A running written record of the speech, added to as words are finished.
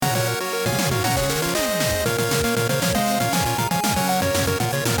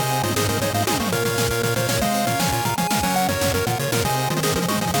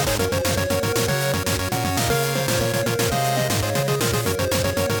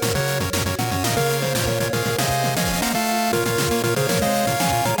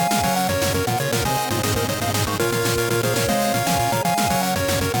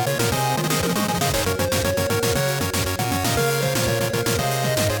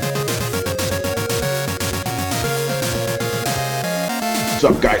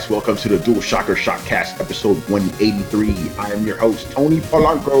What's up, guys? Welcome to the DualShocker Shockcast, episode 183. I am your host, Tony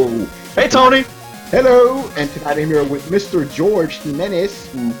Polanco. Hey, Tony! Hello! And tonight I'm here with Mr. George Jimenez,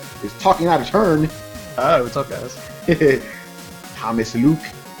 who is talking out of turn. Hi, what's up, guys? Thomas Luke.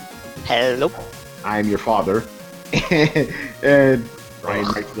 Hello. I'm your father. And Ryan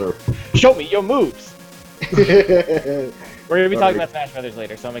Reitzler. Show me your moves! We're going to be talking about Smash Brothers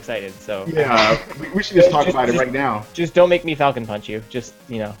later, so I'm excited. So Yeah, we should just talk about it right now. Just don't make me Falcon Punch you. Just,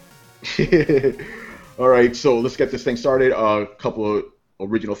 you know. Alright, so let's get this thing started. A couple of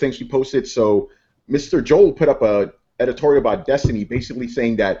original things we posted. So Mr. Joel put up a editorial about Destiny, basically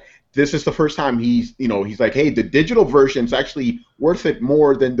saying that this is the first time he's like, hey, the digital version's actually worth it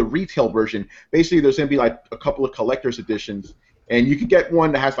more than the retail version. Basically, there's going to be like a couple of collector's editions, and you could get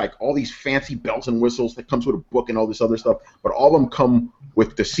one that has like all these fancy bells and whistles that comes with a book and all this other stuff, but all of them come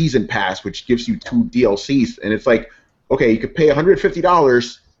with the season pass, which gives you 2 DLCs, and it's like, okay, you could pay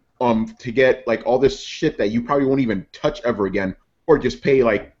 $150 to get like all this shit that you probably won't even touch ever again, or just pay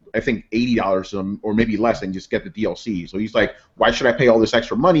like I think $80 or maybe less and just get the DLC. So he's like, why should I pay all this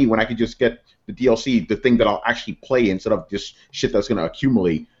extra money when I could just get the DLC, the thing that I'll actually play instead of just shit that's going to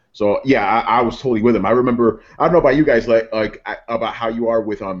accumulate? So yeah, I was totally with him. I remember, I don't know about you guys, like about how you are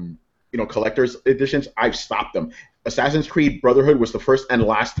with collector's editions. I've stopped them. Assassin's Creed Brotherhood was the first and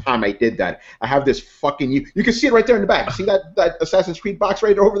last time I did that. I have this fucking you can see it right there in the back. See that Assassin's Creed box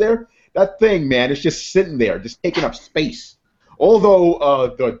right over there? That thing, man, is just sitting there, just taking up space.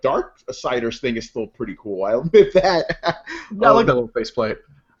 Although the Darksiders thing is still pretty cool, I'll admit that. Yeah, I like that little faceplate.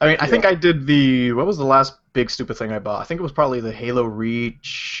 I mean, I think I did what was the last big stupid thing I bought? I think it was probably the Halo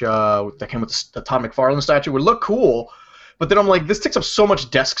Reach that came with the Todd McFarlane statue. It would look cool, but then I'm like, this takes up so much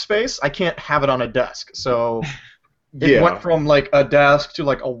desk space, I can't have it on a desk. So it went from like a desk to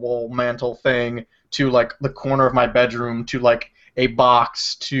like a wall mantle thing to like the corner of my bedroom to like a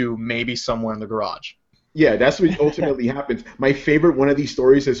box to maybe somewhere in the garage. Yeah, that's what ultimately happens. My favorite one of these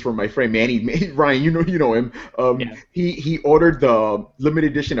stories is from my friend Manny. Ryan, you know him. He ordered the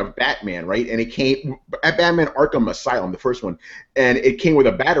limited edition of Batman, right? And it came at Batman Arkham Asylum, the first one, and it came with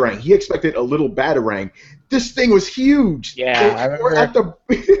a Batarang. He expected a little Batarang. This thing was huge. Yeah, I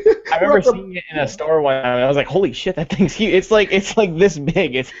remember seeing it in a store one time, and I was like, holy shit, that thing's huge. It's like this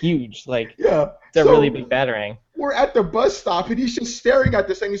big. It's huge. Like, yeah, it's a really big Batarang. We're at the bus stop, and he's just staring at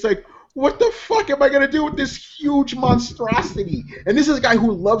this thing. He's like, what the fuck am I going to do with this huge monstrosity? And this is a guy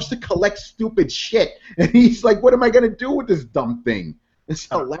who loves to collect stupid shit. And he's like, what am I going to do with this dumb thing? It's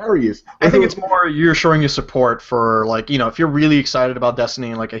hilarious. I think it's more you're showing your support for, like, if you're really excited about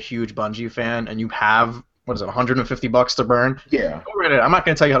Destiny and, like, a huge Bungie fan and you have, $150 to burn? Yeah. Go right ahead. I'm not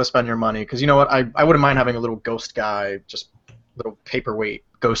going to tell you how to spend your money because, you know what, I wouldn't mind having a little ghost guy, just little paperweight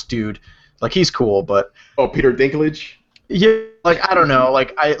ghost dude. Like, he's cool, but... Oh, Peter Dinklage? Yeah, like I don't know,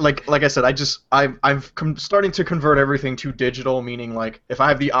 like I said, I'm starting to convert everything to digital, meaning like if I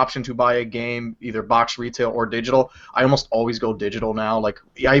have the option to buy a game either box retail or digital, I almost always go digital now. Like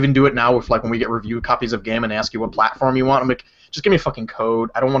I even do it now with like when we get review copies of game and ask you what platform you want. I'm like, just give me a fucking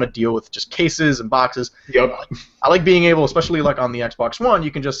code. I don't want to deal with just cases and boxes. Yep. I like being able, especially like on the Xbox One,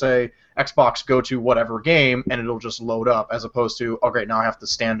 you can just say Xbox go to whatever game and it'll just load up, as opposed to, oh great, now I have to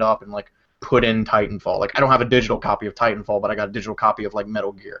stand up and like put in Titanfall. Like I don't have a digital copy of Titanfall, but I got a digital copy of like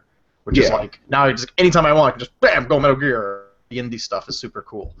Metal Gear, which is like now I just anytime I want I can just bam go Metal Gear. The indie stuff is super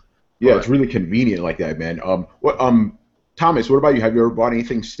cool. Yeah, it's really convenient like that, man. Thomas, what about you? Have you ever bought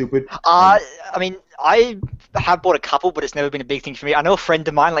anything stupid? I mean, I have bought a couple, but it's never been a big thing for me. I know a friend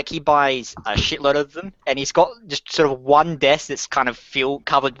of mine, like he buys a shitload of them, and he's got just sort of one desk that's kind of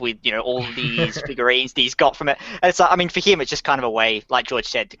covered with, all these figurines that he's got from it. And it's like, I mean, for him, it's just kind of a way, like George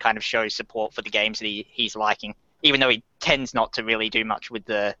said, to kind of show support for the games that he's liking, even though he tends not to really do much with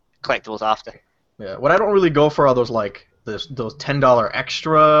the collectibles after. Yeah, what I don't really go for are those like those $10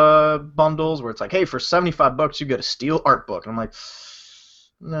 extra bundles where it's like, hey, for $75 you get a steel art book, and I'm like,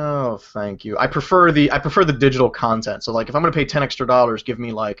 no, thank you. I prefer the digital content. So like, if I'm gonna pay $10 extra, give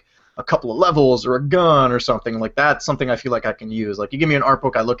me like a couple of levels or a gun or something like that. Something I feel like I can use. Like, you give me an art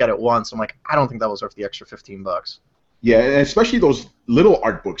book, I look at it once, I'm like, I don't think that was worth the extra $15. Yeah, and especially those little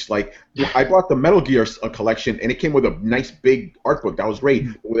art books. Like, I bought the Metal Gear collection, and it came with a nice big art book. That was great.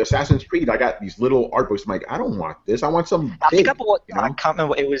 With Assassin's Creed, I got these little art books. I'm like, I don't want this. I want some I big. think I can't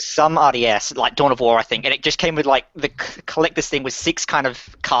remember. It was some RDS, like Dawn of War, I think, and it just came with like the collector's thing with 6 kind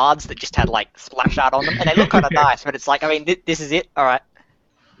of cards that just had like splash art on them, and they look kind of nice. But it's like, I mean, this is it. All right.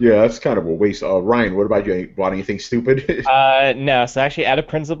 Yeah, that's kind of a waste. Ryan, what about you? You bought anything stupid? No, so actually, out of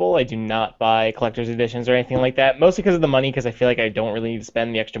principle, I do not buy collector's editions or anything like that. Mostly because of the money, because I feel like I don't really need to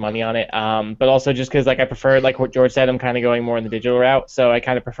spend the extra money on it. But also just because, like, I prefer, like what George said, I'm kind of going more in the digital route, so I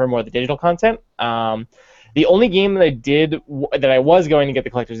kind of prefer more the digital content. The only game that that I was going to get the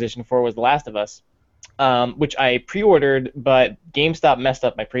collector's edition for was The Last of Us. Which I pre-ordered, but GameStop messed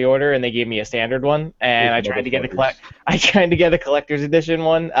up my pre-order and they gave me a standard one, and I tried to get the collector's edition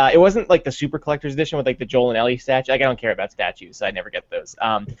one. It wasn't like the super collector's edition with like the Joel and Ellie statue. Like I don't care about statues, so I never get those.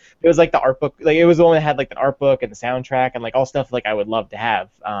 It was like the art book, like it was the one that had like the art book and the soundtrack and like all stuff like I would love to have.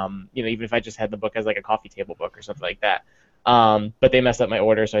 Even if I just had the book as like a coffee table book or something like that. But they messed up my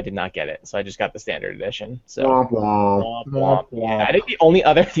order, so I did not get it. So I just got the standard edition. So Womp womp. womp, womp. Yeah, I think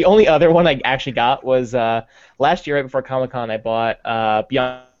the only other one I actually got was last year right before Comic-Con. I bought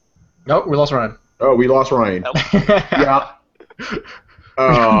Beyond. Nope, we lost Ryan. Oh, we lost Ryan. Yeah.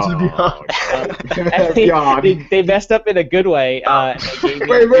 Oh, they messed up in a good way.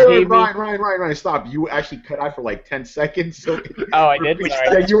 Wait, Ryan, stop. You actually cut out for like 10 seconds. So... Oh, I did?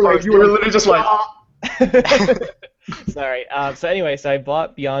 Sorry. Yeah, you were literally just like... Sorry. So anyway, I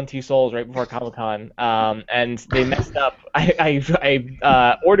bought Beyond Two Souls right before Comic-Con, and they messed up.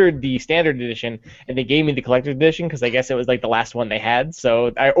 I ordered the standard edition, and they gave me the collector's edition because I guess it was like the last one they had.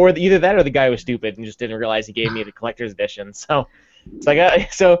 So either that or the guy was stupid and just didn't realize he gave me the collector's edition. So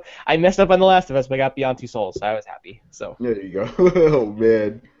I messed up on The Last of Us, but I got Beyond Two Souls, so I was happy. So there you go. Oh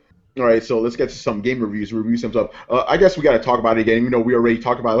man. All right, so let's get to some game reviews. Review some stuff. I guess we got to talk about it again, even though we already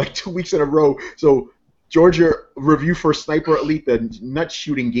talked about it like 2 weeks in a row. So. Georgia, review for Sniper Elite, the nut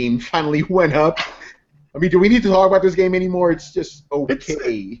shooting game, finally went up. I mean, do we need to talk about this game anymore? It's just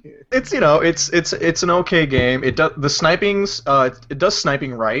okay. It's an okay game. It does the sniping's it does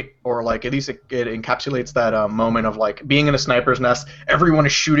sniping right, or like at least it encapsulates that moment of like being in a sniper's nest. Everyone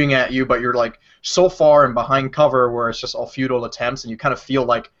is shooting at you, but you're like so far and behind cover where it's just all futile attempts, and you kind of feel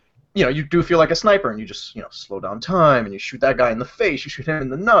like. You do feel like a sniper, and you just, slow down time, and you shoot that guy in the face, you shoot him in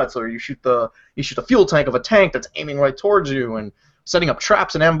the nuts, or you shoot the fuel tank of a tank that's aiming right towards you, and setting up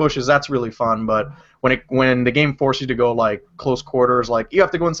traps and ambushes. That's really fun. But when the game forces you to go like close quarters, like you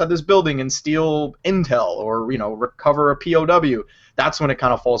have to go inside this building and steal intel, or recover a POW, that's when it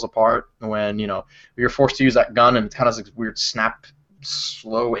kind of falls apart. When you're forced to use that gun, and it kind of has this weird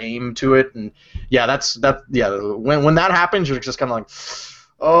slow aim to it, and when that happens, you're just kind of like.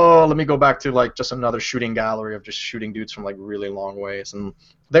 Oh, let me go back to like just another shooting gallery of just shooting dudes from like really long ways, and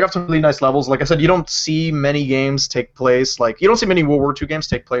they got some really nice levels. Like I said, you don't see many games take place you don't see many World War II games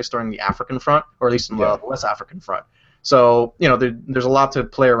take place during the African front, or at least in the West African front. So there's a lot to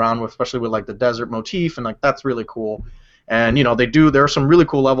play around with, especially with like the desert motif, and like that's really cool. And there are some really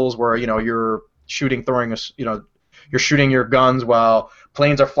cool levels where you're shooting, you're shooting your guns while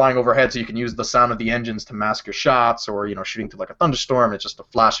planes are flying overhead, so you can use the sound of the engines to mask your shots, or shooting through like a thunderstorm. It's just the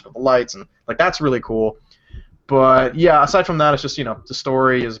flashing of the lights, and like that's really cool. But yeah, aside from that, it's just the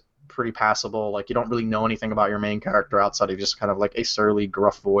story is pretty passable. Like you don't really know anything about your main character outside of just kind of like a surly,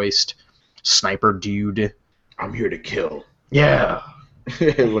 gruff-voiced sniper dude. I'm here to kill. Yeah,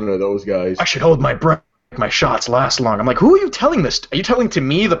 one of those guys. I should hold my breath. My shots last long. I'm like, who are you telling this? Are you telling to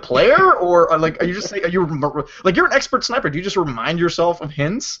me, the player, or like, are you just saying? You're an expert sniper? Do you just remind yourself of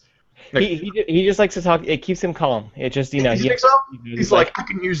hints? Like, he just likes to talk. It keeps him calm. It just he's like, I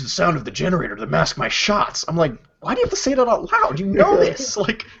can use the sound of the generator to mask my shots. I'm like, why do you have to say that out loud? You know this.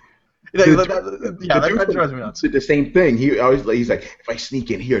 Like, that drives me nuts. The same thing. He's like, if I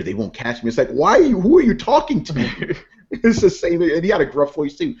sneak in here, they won't catch me. It's like, who are you talking to? It's the same, and he had a gruff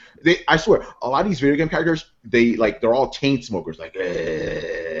voice too. I swear, a lot of these video game characters, they're all chain smokers. Like,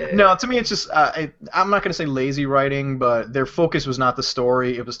 No, to me, it's just I'm not gonna say lazy writing, but their focus was not the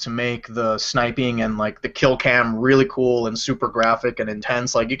story. It was to make the sniping and like the kill cam really cool and super graphic and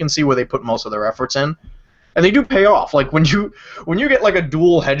intense. Like you can see where they put most of their efforts in. And they do pay off. Like when you get like a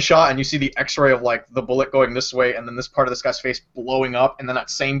dual headshot and you see the X-ray of like the bullet going this way and then this part of this guy's face blowing up and then that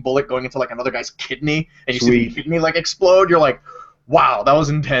same bullet going into like another guy's kidney and you see the kidney like explode, you're like, wow, that was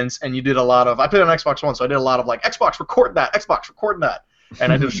intense. And you did a lot of. I played on Xbox One, so I did a lot of like Xbox record that,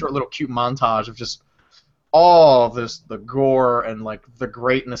 and I did a short little cute montage of just all the gore and like the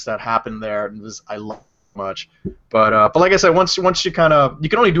greatness that happened there. I love it much. But like I said, once you kind of, you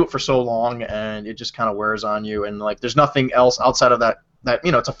can only do it for so long, and it just kind of wears on you, and like there's nothing else outside of that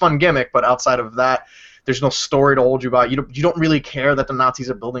it's a fun gimmick, but outside of that, there's no story to hold you about. You don't really care that the Nazis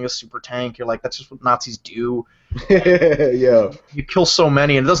are building a super tank. You're like, that's just what Nazis do. Yeah. You kill so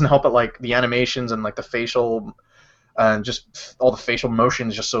many, and it doesn't help that like the animations and like the facial and just all the facial motion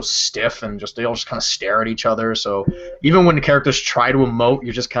is just so stiff, and they all just kind of stare at each other. So even when the characters try to emote,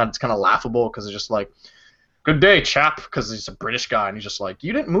 it's kind of laughable because it's just like, "Good day, chap," because he's a British guy, and he's just like,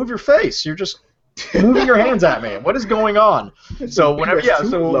 "You didn't move your face. You're just moving your hands at me. What is going on?" So whenever,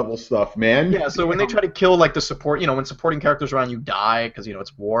 level stuff, man. Yeah, so when they try to kill like the support, when supporting characters around you die because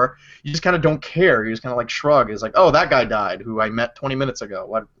it's war, you just kind of don't care. You just kind of like shrug. It's like, "Oh, that guy died, who I met 20 minutes ago.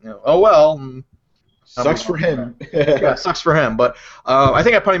 What? Oh well." Sucks for him. Yeah, sucks for him. But I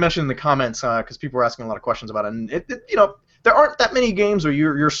think I probably mentioned in the comments because people were asking a lot of questions about it. And there aren't that many games where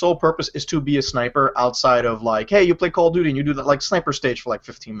your sole purpose is to be a sniper outside of like, hey, you play Call of Duty and you do that like sniper stage for like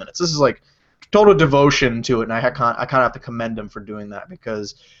 15 minutes. This is like total devotion to it, and I kind of have to commend them for doing that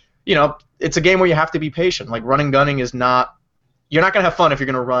because, it's a game where you have to be patient. Like running gunning is not. You're not going to have fun if you're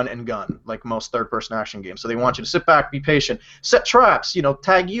going to run and gun like most third-person action games. So they want you to sit back, be patient, set traps,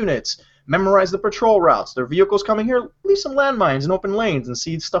 tag units. Memorize the patrol routes. There are vehicles coming here. Leave some landmines in open lanes and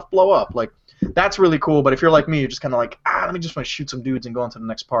see stuff blow up. Like, that's really cool. But if you're like me, you're just kind of like, let me just want to shoot some dudes and go on to the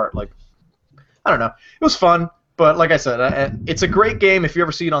next part. Like, I don't know. It was fun, but like I said, it's a great game. If you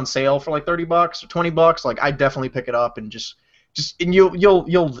ever see it on sale for like $30 or $20, like I definitely pick it up and and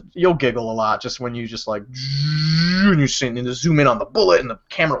you'll giggle a lot just when you just like and you zoom in on the bullet and the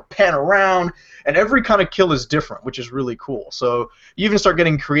camera will pan around and every kind of kill is different, which is really cool. So you even start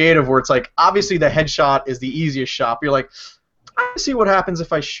getting creative where it's like obviously the headshot is the easiest shot. You're like, I see what happens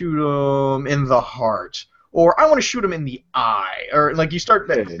if I shoot him in the heart, or I want to shoot him in the eye, or like you start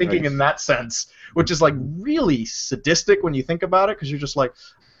thinking in that sense, which is like really sadistic when you think about it because you're just like.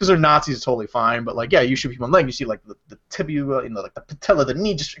 Because they're Nazis, it's totally fine, but like, yeah, you shoot people in the leg, you see like the tibia, like the patella, the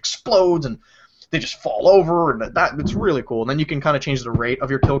knee just explodes, and they just fall over, and that it's really cool. And then you can kind of change the rate of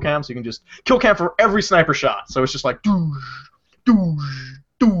your kill cam, so you can just kill cam for every sniper shot. So it's just like doosh, doosh,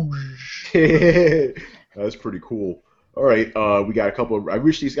 doosh. That's pretty cool. All right, we got a couple of. I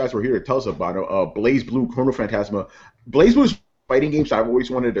wish these guys were here to tell us about it. Blaze Blue, Chrono Phantasma. Blaze Blue's fighting games I've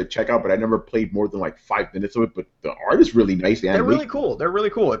always wanted to check out, but I never played more than like 5 minutes of it. But the art is really nice. They're really cool. They're really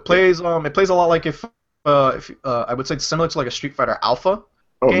cool. It plays a lot like if I would say it's similar to like a Street Fighter Alpha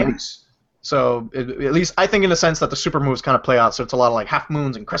game. Nice. So at least I think in the sense that the super moves kind of play out. So it's a lot of like half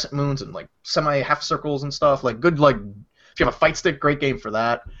moons and crescent moons and like semi half circles and stuff. Like good like if you have a fight stick, great game for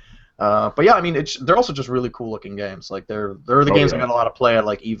that. But yeah, I mean they're also just really cool looking games. Like they're the games that got a lot of play at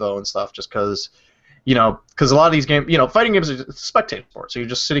like Evo and stuff, just because. Because a lot of these games, fighting games are a spectator sport, so you're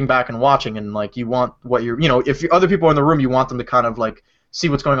just sitting back and watching, and like you want what you're, if other people are in the room, you want them to kind of like see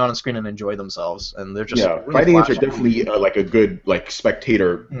what's going on screen and enjoy themselves, and they're just really fighting games are definitely like a good like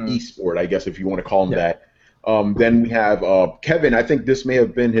spectator e-sport, I guess if you want to call them that. Then we have Kevin. I think this may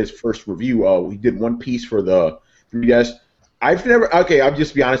have been his first review. He did One Piece for the 3DS. I'll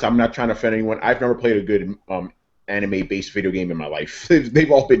just be honest. I'm not trying to offend anyone. I've never played a good anime-based video game in my life.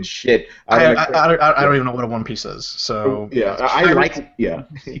 They've all been shit. I don't even know what a One Piece is. So you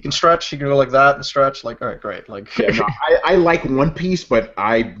can stretch. You can go like that and stretch. Like all right, great. Like I like One Piece, but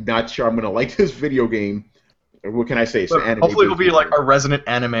I'm not sure I'm gonna like this video game. What can I say? So hopefully he'll be like a resident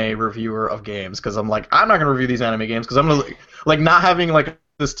anime reviewer of games because I'm not gonna review these anime games because I'm gonna like not having like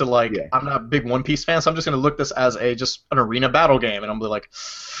this to like I'm not a big One Piece fan, so I'm just gonna look this as just an arena battle game, and I'm like.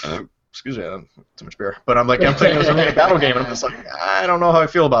 Excuse me, too much beer. But I'm playing this arena battle game, and I'm just like, I don't know how I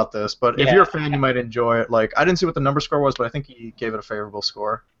feel about this. But if you're a fan, you might enjoy it. Like, I didn't see what the number score was, but I think he gave it a favorable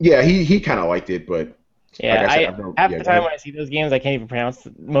score. Yeah, he kind of liked it, but yeah, half the time when I see those games, I can't even pronounce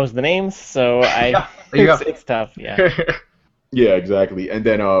most of the names, so it's tough. Yeah. Yeah, exactly. And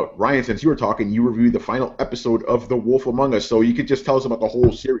then Ryan, since you were talking, you reviewed the final episode of The Wolf Among Us, so you could just tell us about the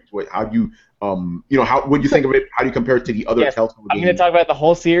whole series. How do you what do you think of it? How do you compare it to the other Telltale games? I'm going to talk about the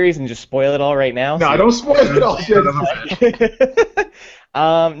whole series and just spoil it all right now. No, don't spoil it all.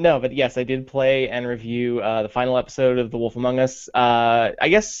 No, but yes, I did play and review the final episode of The Wolf Among Us. I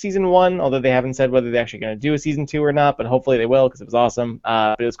guess season 1, although they haven't said whether they're actually going to do a season 2 or not, but hopefully they will because it was awesome.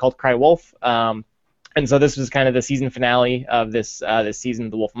 But it was called Cry Wolf. And so this was kind of the season finale of this season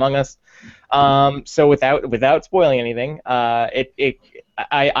of The Wolf Among Us. So without spoiling anything,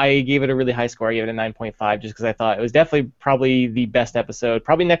 I gave it a really high score. I gave it a 9.5 just because I thought it was definitely probably the best episode,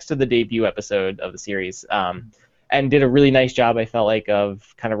 probably next to the debut episode of the series, and did a really nice job, I felt like,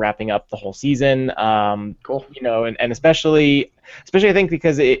 of kind of wrapping up the whole season. Cool. And especially I think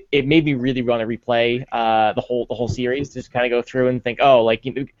because it made me really want to replay the whole series, just kind of go through and think,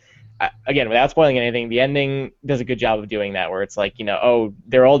 again, without spoiling anything, the ending does a good job of doing that, where it's like,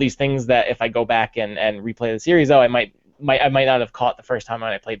 there are all these things that if I go back and replay the series, I might not have caught the first time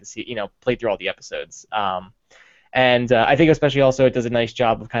when I played played through all the episodes. And I think especially also it does a nice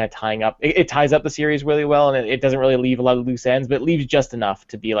job of kind of tying up. It ties up the series really well, and it doesn't really leave a lot of loose ends, but it leaves just enough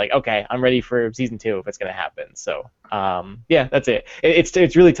to be like, okay, I'm ready for season 2 if it's going to happen. So yeah, that's it.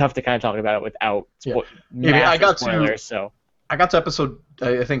 It's really tough to kind of talk about it without massive spoilers. So I got to episode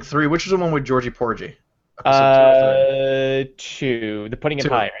I think 3, which is the one with Georgie Porgy. Episode 2, the pudding and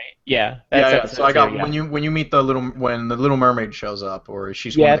pie, right? Yeah. Yeah. So I got when you meet the Little Mermaid shows up, or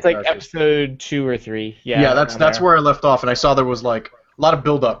she's one of the it's like episode 2 or 3. Yeah. Yeah, that's where I left off, and I saw there was like a lot of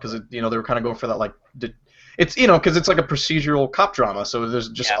build up because they were kind of going for that like it's because it's like a procedural cop drama, so there's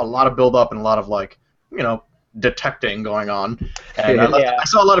just a lot of build up and a lot of like detecting going on, and I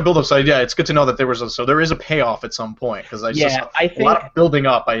saw a lot of build up. So yeah, it's good to know that there is a payoff at some point because I think a lot of building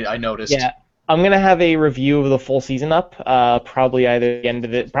up. I noticed. Yeah. I'm gonna have a review of the full season up, probably either the end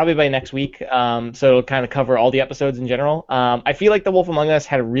of it, probably by next week. So it'll kind of cover all the episodes in general. I feel like The Wolf Among Us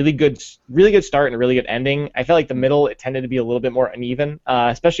had a really good start and a really good ending. I felt like the middle it tended to be a little bit more uneven,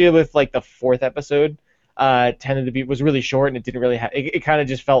 especially with like the 4th episode. Was really short and it didn't really it kind of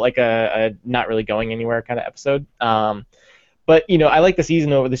just felt like a not really going anywhere kind of episode. But I like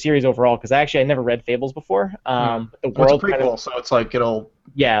the series overall because I never read Fables before. The world it's a prequel, so it's like it'll.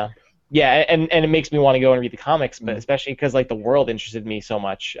 Yeah, and it makes me want to go and read the comics, but especially because like the world interested me so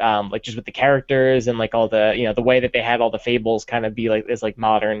much, like just with the characters and like all the the way that they had all the fables kind of be like this like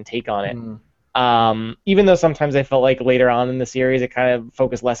modern take on it. Even though sometimes I felt like later on in the series it kind of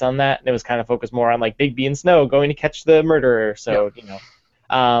focused less on that, and it was kind of focused more on like Bigby and Snow going to catch the murderer. So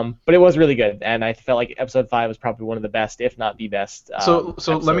but it was really good, and I felt like episode 5 was probably one of the best, if not the best. So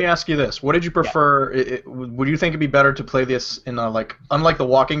let me ask you this: what did you prefer? Would you think it'd be better to play this in unlike The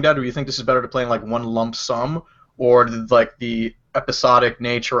Walking Dead, or do you think this is better to play in like one lump sum, or did like the episodic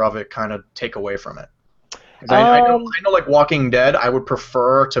nature of it kind of take away from it? I know like Walking Dead, I would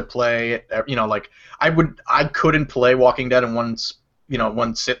prefer to play. I couldn't play Walking Dead in one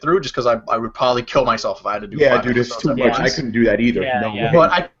sit through just because I would probably kill myself if I had to do. Yeah, dude, it's too much. I couldn't do that either.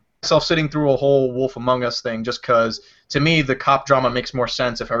 But I myself sitting through a whole Wolf Among Us thing just because to me the cop drama makes more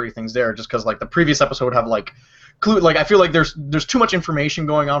sense if everything's there. Just because like the previous episode would have like I feel like there's too much information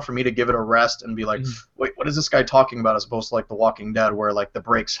going on for me to give it a rest and be like, wait, what is this guy talking about? As opposed to like The Walking Dead where like the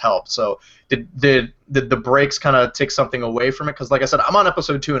breaks help. So did the breaks kind of take something away from it? Because like I said, I'm on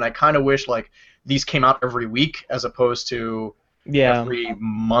episode 2 and I kind of wish like these came out every week as opposed to every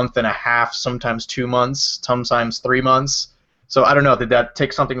month and a half, sometimes 2 months, sometimes 3 months. So I don't know. Did that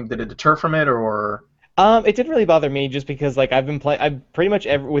take something? Did it deter from it, or? It didn't really bother me just because like I've been playing. I've pretty much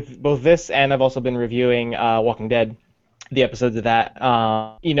with both this and I've also been reviewing Walking Dead, the episodes of that.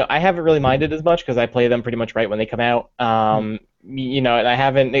 I haven't really minded as much because I play them pretty much right when they come out. And I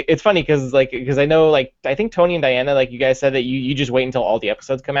haven't. It's funny because I know like I think Tony and Diana like you guys said that you just wait until all the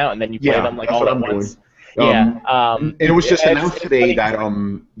episodes come out and then you play them like all at once. And it was just announced today that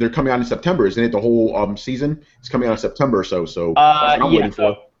they're coming out in September, isn't it? The whole season is coming out in September, so that's what I'm waiting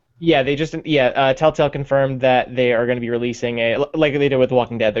for. Yeah, Telltale confirmed that they are going to be releasing like they did with The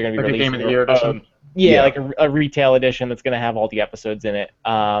Walking Dead. They're going to be releasing a Game of the Year edition. Like a retail edition that's going to have all the episodes in it.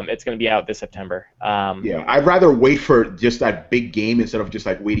 It's going to be out this September. I'd rather wait for just that big game instead of just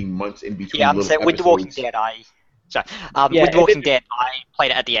like waiting months in between. Yeah, I'm saying with The Walking Dead, with The Walking Dead, I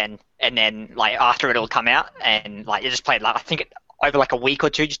played it at the end, and then like after it'll come out, and like I just played like I think over like a week or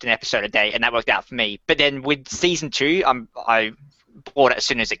two, just an episode a day, and that worked out for me. But then with season 2, I bought it as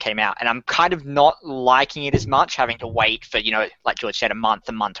soon as it came out, and I'm kind of not liking it as much, having to wait for like George said, a month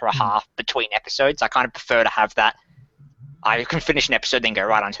or a half between episodes. I kind of prefer to have that. I can finish an episode, then go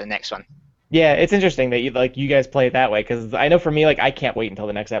right on to the next one. Yeah, it's interesting that you guys play it that way because I know for me like I can't wait until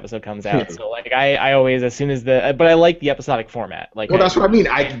the next episode comes out. So like I always as soon as but I like the episodic format. Like that's what I mean.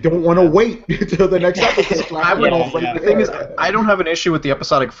 I don't want to wait until the next episode. The thing is, I don't have an issue with the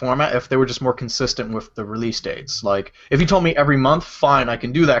episodic format if they were just more consistent with the release dates. Like if you told me every month, fine, I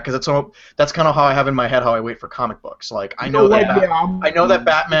can do that because that's kind of how I have in my head how I wait for comic books. Like I know that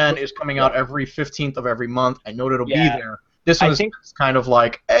Batman is coming out every 15th of every month. I know that it'll be there. This one's kind of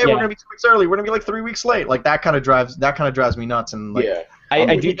like, hey, we're gonna be 2 weeks early. We're gonna be like 3 weeks late. Like that kind of drives me nuts. And like, I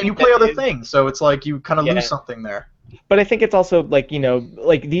do. And you play other things, so it's like you kind of lose something there. But I think it's also like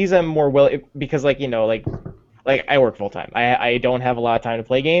like these I'm more because like like I work full time. I don't have a lot of time to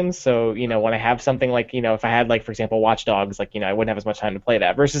play games. So when I have something like if I had like for example Watch Dogs, like I wouldn't have as much time to play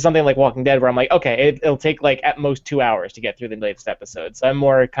that. Versus something like Walking Dead, where I'm like, okay, it'll take like at most 2 hours to get through the latest episode. So I'm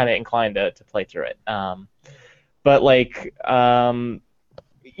more kind of inclined to play through it. But like,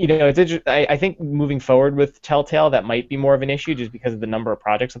 it's interesting. I think moving forward with Telltale, that might be more of an issue just because of the number of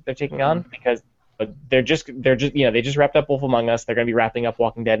projects that they're taking on. Because they're just they just wrapped up Wolf Among Us. They're going to be wrapping up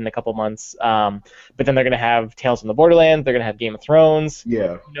Walking Dead in a couple months. But then they're going to have Tales from the Borderlands. They're going to have Game of Thrones.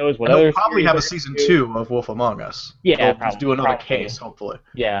 Yeah. Who knows what And other? they'll probably have a series season they're gonna do. 2 of Wolf Among Us. Yeah, They'll probably, just do another probably. case, hopefully.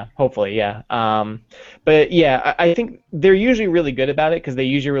 Yeah, hopefully, yeah. But yeah, I think they're usually really good about it because they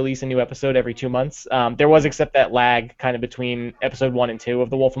usually release a new episode every 2 months. There was except that lag kind of between episode 1 and 2 of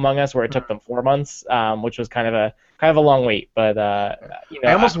The Wolf Among Us, where it took them 4 months, which was kind of a long wait. But I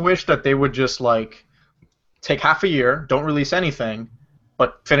almost wish that they would just like take half a year, don't release anything,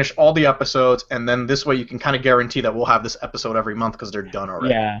 but finish all the episodes, and then this way you can kind of guarantee that we'll have this episode every month because they're done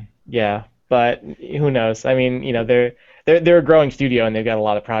already. Yeah. But who knows? I mean, they're a growing studio and they've got a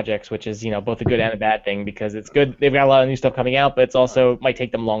lot of projects, which is both a good and a bad thing because it's good. They've got a lot of new stuff coming out, but it's also might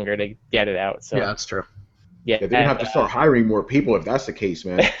take them longer to get it out. So yeah, that's true. yeah, They're gonna have to start hiring more people if that's the case,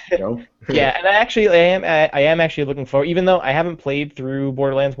 man. Yeah, and I am actually looking forward, even though I haven't played through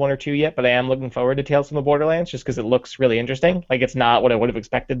Borderlands 1 or 2 yet, but I am looking forward to Tales from the Borderlands just because it looks really interesting. Like it's not what I would have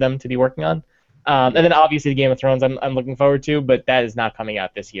expected them to be working on. And then obviously Game of Thrones I'm looking forward to, but that is not coming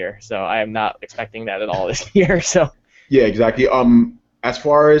out this year, so I am not expecting that at all this year. So Yeah, exactly. As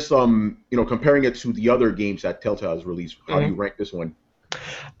far as comparing it to the other games that Telltale has released, how do you rank this one?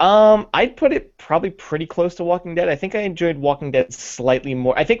 I'd put it probably pretty close to Walking Dead. I think I enjoyed Walking Dead slightly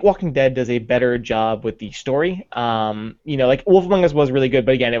more. I think Walking Dead does a better job with the story. Like Wolf Among Us was really good,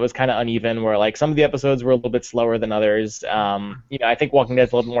 but again, it was kind of uneven. Where like some of the episodes were a little bit slower than others. I think Walking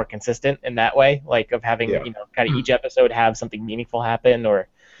Dead's a little bit more consistent in that way, like of having kind of each episode have something meaningful happen or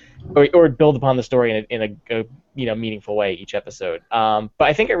build upon the story in a meaningful way each episode. But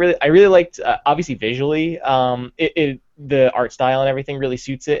I think I really liked obviously visually the art style and everything really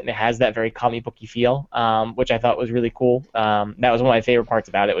suits it, and it has that very comic booky feel, which I thought was really cool. That was one of my favorite parts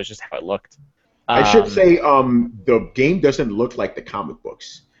about it was just how it looked. I should say the game doesn't look like the comic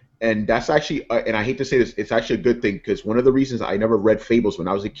books. And that's actually, and I hate to say this, it's actually a good thing because one of the reasons I never read Fables when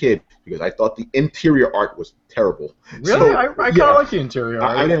I was a kid because I thought the interior art was terrible. Really? So, I kind of like the interior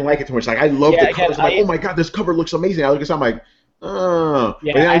art. I didn't like it too much. Like I love the covers. I'm like, oh my god, this cover looks amazing. I look at it, I'm like, oh.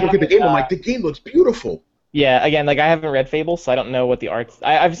 Yeah, but then I look at the game, I'm uh, like, the game looks beautiful. Yeah, again, like I haven't read Fables, so I don't know what the art.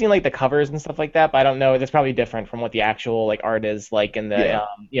 I've seen like the covers and stuff like that, but I don't know. That's probably different from what the actual like art is like in the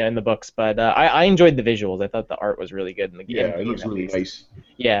in the books. But I enjoyed the visuals. I thought the art was really good in the game. Yeah, it looks really nice.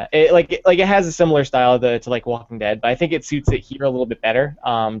 Yeah, it has a similar style to like Walking Dead, but I think it suits it here a little bit better.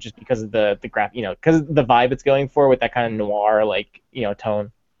 Just because of the because of the vibe it's going for with that kind of noir tone.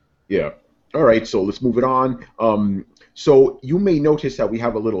 Yeah. All right, so let's move it on. So you may notice that we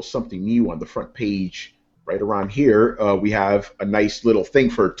have a little something new on the front page. Right around here, we have a nice little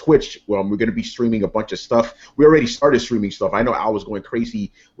thing for Twitch. Well, we're going to be streaming a bunch of stuff. We already started streaming stuff. I know Al was going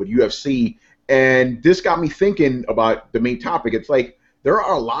crazy with UFC, and this got me thinking about the main topic. It's like there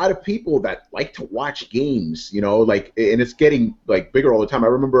are a lot of people that like to watch games, and it's getting like bigger all the time. I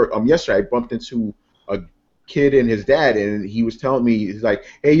remember yesterday I bumped into a kid and his dad, and he was telling me, he's like,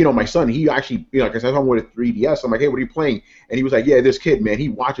 hey, my son, he actually, because I saw him with a 3DS. I'm like, hey, what are you playing? And he was like, yeah, this kid, man, he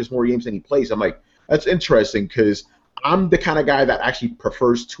watches more games than he plays. I'm like, that's interesting because I'm the kind of guy that actually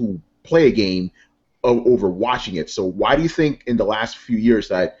prefers to play a game over watching it. So why do you think in the last few years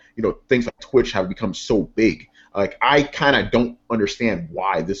that things like Twitch have become so big? Like I kind of don't understand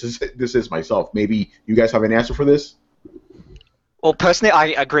why this is myself. Maybe you guys have an answer for this? Well, personally, I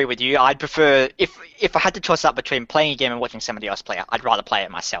agree with you. I'd prefer if I had to choice up between playing a game and watching somebody else play it, I'd rather play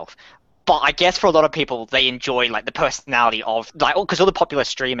it myself. But I guess for a lot of people, they enjoy like the personality of because all the popular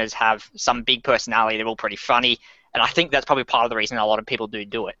streamers have some big personality. They're all pretty funny, and I think that's probably part of the reason a lot of people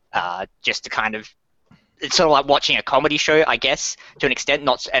do it. Just to kind of, it's sort of like watching a comedy show, I guess, to an extent.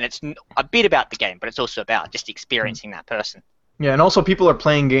 And it's a bit about the game, but it's also about just experiencing that person. Yeah, and also people are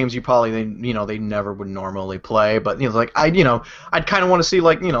playing games they never would normally play, but I'd kind of want to see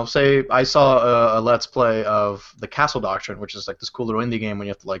say I saw a Let's Play of the Castle Doctrine, which is like this cool little indie game when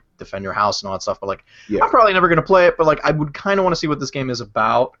you have to like defend your house and all that stuff, but I'm probably never gonna play it, but I would kind of want to see what this game is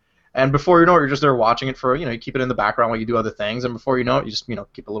about. And before you know it, you're just there watching it for, you keep it in the background while you do other things, and before you know it, you just,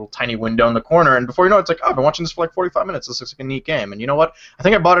 keep a little tiny window in the corner, and before you know it, it's like, oh, I've been watching this for 45 minutes, this looks like a neat game, and you know what? I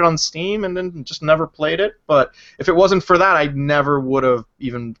think I bought it on Steam and then just never played it, but if it wasn't for that, I never would have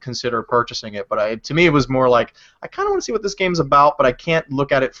even considered purchasing it, but to me, it was more like, I kind of want to see what this game's about, but I can't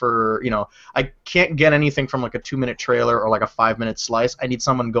look at it for, I can't get anything from a 2-minute trailer or a 5-minute slice. I need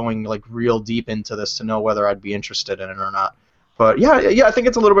someone going real deep into this to know whether I'd be interested in it or not. But yeah, I think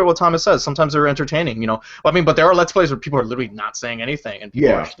it's a little bit what Thomas says. Sometimes they're entertaining, but there are Let's Plays where people are literally not saying anything, and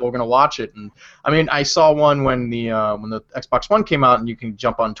people are still going to watch it. And I saw one when the Xbox One came out, and you can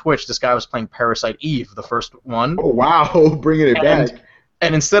jump on Twitch. This guy was playing Parasite Eve, the first one. Oh wow, bringing it back.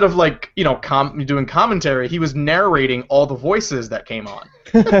 And instead of like doing commentary, he was narrating all the voices that came on.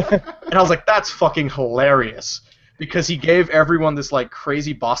 And I was like, that's fucking hilarious, because he gave everyone this like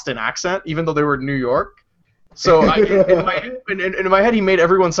crazy Boston accent, even though they were in New York. So in my head, he made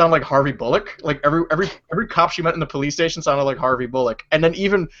everyone sound like Harvey Bullock. Like every cop she met in the police station sounded like Harvey Bullock. And then he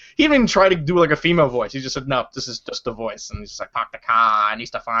even tried to do like a female voice. He just said, no, this is just the voice. And he's just like, park the car, I need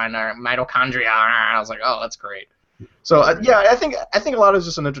to find our mitochondria. And I was like, oh, that's great. So yeah, I think a lot is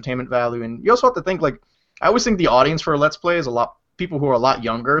just an entertainment value, and you also have to think like, I always think the audience for a Let's Play is people who are a lot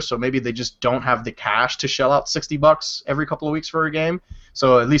younger, so maybe they just don't have the cash to shell out $60 every couple of weeks for a game.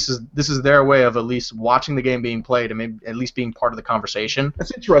 So at least this is their way of at least watching the game being played and maybe at least being part of the conversation.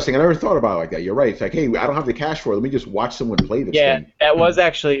 That's interesting. I never thought about it like that. You're right. It's like, hey, I don't have the cash for it. Let me just watch someone play this Yeah, thing. that was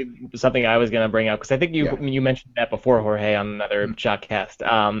actually something I was going to bring up, because I think you mentioned that before, Jorge, on another Shotcast.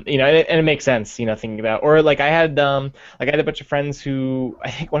 And it makes sense, thinking about, or like I had a bunch of friends who, I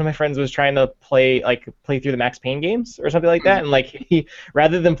think one of my friends was trying to play through the Max Payne games or something like that, and like he,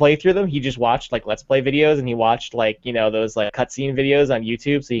 rather than play through them, he just watched like Let's Play videos, and he watched like those like cutscene videos on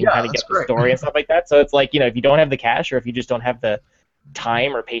YouTube, so you can kind of get the story and stuff like that. So it's like, if you don't have the cash, or if you just don't have the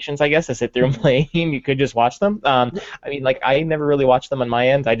time or patience, I guess, to sit through and play, you could just watch them. I mean, like, I never really watch them on my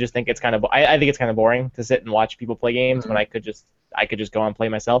end. I just think it's kind of I think it's kind of boring to sit and watch people play games when I could just go and play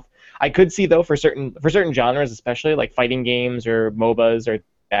myself. I could see though for certain genres, especially like fighting games or MOBAs or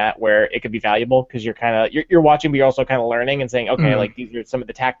that, where it could be valuable, because you're watching, but you're also kind of learning and saying, okay, like these are some of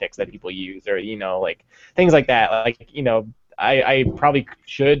the tactics that people use, or like things like that. Like I probably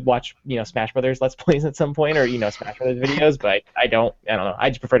should watch Smash Brothers Let's Plays at some point, or Smash Brothers videos, but I don't know. I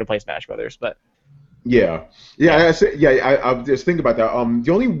just prefer to play Smash Brothers. But I was just thinking about that.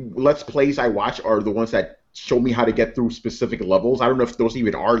 The only Let's Plays I watch are the ones that show me how to get through specific levels. I don't know if those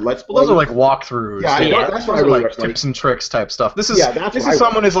even are Let's Plays. Those are like walkthroughs. Yeah, that's what I really like tips and tricks type stuff. This is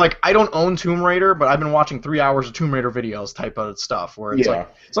someone who's like, I don't own Tomb Raider, but I've been watching 3 hours of Tomb Raider videos type of stuff, where it's like,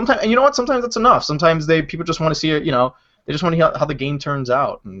 sometimes, and you know what, sometimes that's enough. Sometimes people just want to see it, they just want to hear how the game turns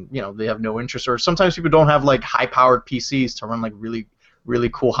out, and they have no interest, or sometimes people don't have like high-powered PCs to run like really, really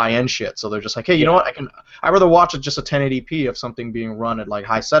cool high-end shit, so they're just like, hey, you know what, I'd rather watch just a 1080p of something being run at like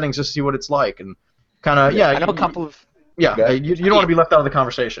high settings just to see what it's like, and kind of I know a couple of you don't want to be left out of the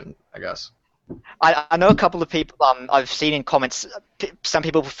conversation, I guess. I know a couple of people I've seen in comments. Some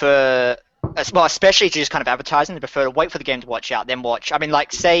people prefer, well, especially to just kind of advertising, they prefer to wait for the game to watch out, then watch. I mean,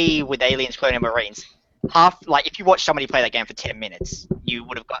 like, say with Aliens: Colonial Marines, if you watch somebody play that game for 10 minutes, you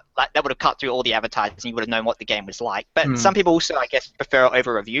would have got that would have cut through all the advertising, you would have known what the game was like. But some people also, I guess, prefer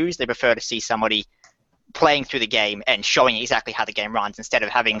over reviews. They prefer to see somebody playing through the game and showing exactly how the game runs, instead of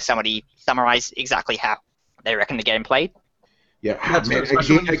having somebody summarize exactly how they reckon the game played. Yeah, man,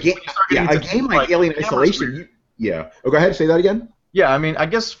 a game like Alien Isolation. Oh, go ahead, say that again. Yeah, I mean, I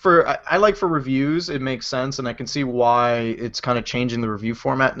guess I like for reviews, it makes sense, and I can see why it's kind of changing the review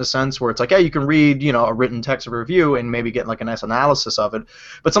format in a sense, where it's like, yeah, you can read, a written text of a review and maybe get like a nice analysis of it.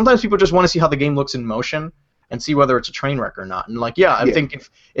 But sometimes people just want to see how the game looks in motion and see whether it's a train wreck or not. And like, I think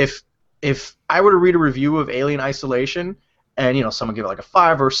if I were to read a review of Alien Isolation, and someone give it like a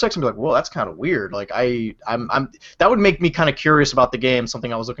 5 or 6, and be like, well, that's kind of weird. Like I'm that would make me kind of curious about the game,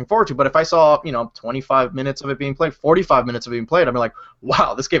 something I was looking forward to. But if I saw 25 minutes of it being played, 45 minutes of it being played, I'd be like,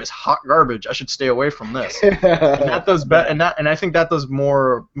 wow, this game is hot garbage. I should stay away from this. and that does and I think that does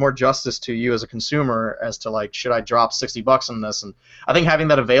more justice to you as a consumer as to like, should I drop $60 on this? And I think having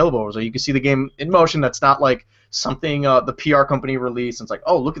that available so you can see the game in motion, that's not like something the PR company released, and it's like,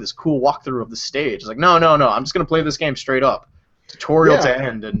 oh, look at this cool walkthrough of the stage. It's like, no, I'm just gonna play this game straight up, tutorial to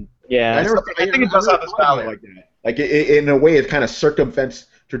end, and I think it does have this value. Like that. Like in a way, it kind of circumvents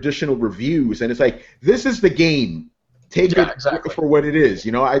traditional reviews, and it's like, this is the game. Take it for what it is.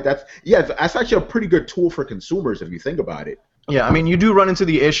 That's actually a pretty good tool for consumers if you think about it. Yeah, I mean, you do run into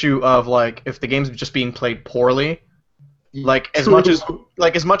the issue of like, if the game's just being played poorly. Like as much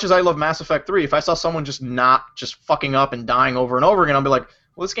as I love Mass Effect 3, if I saw someone just fucking up and dying over and over again, I'll be like,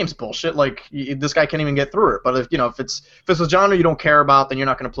 well, this game's bullshit. Like this guy can't even get through it. But if it's a genre you don't care about, then you're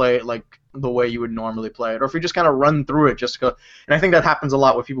not going to play it like the way you would normally play it. Or if you just kind of run through it, and I think that happens a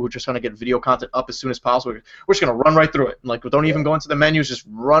lot with people who just kind of get video content up as soon as possible. We're just going to run right through it. Like, don't even go into the menus, just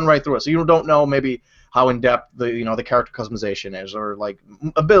run right through it. So you don't know maybe how in depth the character customization is, or like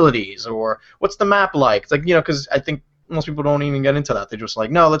abilities, or what's the map like. It's like, because I think most people don't even get into that. They're just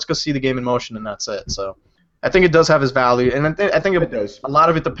like, no, let's go see the game in motion, and that's it. So I think it does have its value, and I think it does. A lot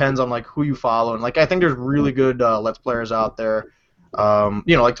of it depends on like who you follow, and like I think there's really good Let's Players out there.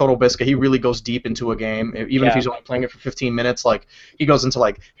 Like Total Biscuit, he really goes deep into a game, even if he's only playing it for 15 minutes. Like he goes into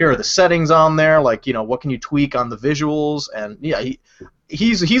like, here are the settings on there, like what can you tweak on the visuals, and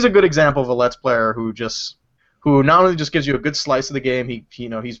he's a good example of a Let's Player who not only just gives you a good slice of the game,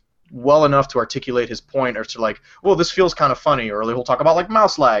 he's well enough to articulate his point, or to like, well, this feels kind of funny, or he'll talk about like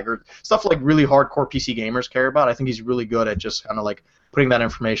mouse lag or stuff like really hardcore PC gamers care about. I think he's really good at just kind of like putting that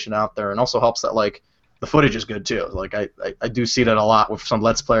information out there, and also helps that like the footage is good too. Like I do see that a lot with some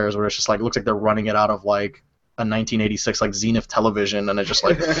Let's Players where it's just like it looks like they're running it out of like a 1986 like Zenith television, and it's just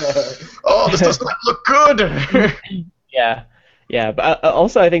like, oh, this does not look good. Yeah, but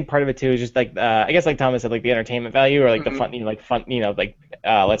also I think part of it too is just like I guess like Thomas said, like the entertainment value, or like the fun,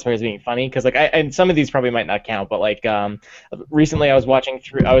 Let's Players being funny, because like and some of these probably might not count, but like recently I was going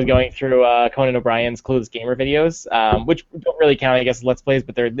through Conan O'Brien's Clueless Gamer videos, which don't really count, I guess, Let's Plays,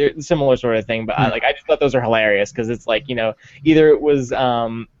 but they're a similar sort of thing. But I just thought those are hilarious, because it's like either it was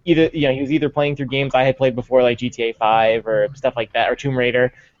he was either playing through games I had played before, like GTA 5 or stuff like that, or Tomb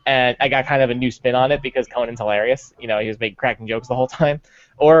Raider. And I got kind of a new spin on it because Conan's hilarious. He was cracking jokes the whole time.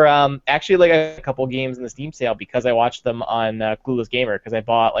 Or actually, like a couple games in the Steam sale, because I watched them on Clueless Gamer, because I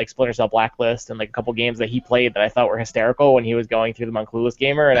bought like Splinter Cell Blacklist and like a couple games that he played that I thought were hysterical when he was going through them on Clueless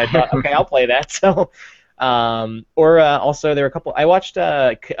Gamer, and I thought, okay, I'll play that. So, also there were a couple. I watched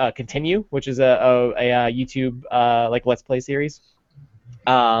Continue, which is a YouTube like Let's Play series.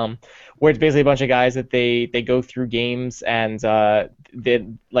 Where it's basically a bunch of guys that they go through games, and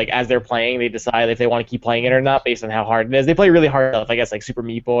like as they're playing, they decide if they want to keep playing it or not based on how hard it is. They play really hard stuff, I guess, like Super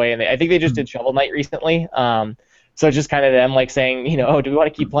Meat Boy, and I think they just did Shovel Knight recently. So it's just kind of them like saying, oh, do we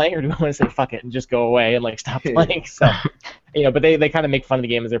want to keep playing, or do we want to say fuck it and just go away and like stop playing? So, but they kind of make fun of the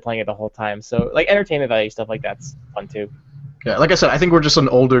game as they're playing it the whole time. So like entertainment value stuff like that's fun too. Yeah, like I said, I think we're just an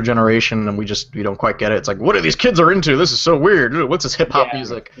older generation, and we don't quite get it. It's like, what are these kids are into? This is so weird. What's this hip hop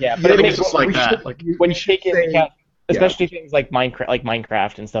music? Yeah, but it makes it like that. When you take into account, especially things like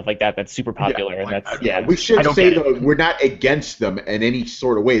Minecraft and stuff like that, that's super popular, and that's we should say though, we're not against them in any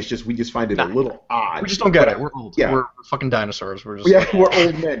sort of way. It's just we just find it a little odd. We just don't get it. We're old. Yeah. We're fucking dinosaurs. We're just we're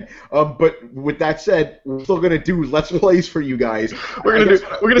old men. But with that said, we're still gonna do Let's Plays for you guys. We're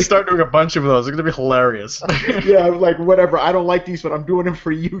gonna start doing a bunch of those. They're gonna be hilarious. Yeah, like whatever. I don't like these, but I'm doing them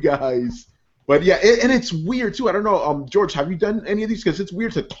for you guys. But yeah, and it's weird too. I don't know, George, have you done any of these? Because it's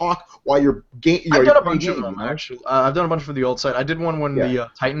weird to talk while you're I've done a bunch of them actually. I've done a bunch for the old site. I did one when the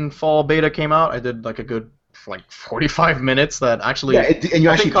Titanfall beta came out. I did like a good 45 minutes that actually. Yeah, and you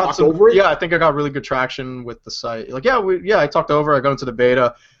actually talked over it. Yeah, I think I got really good traction with the site. Like I talked over. I got into the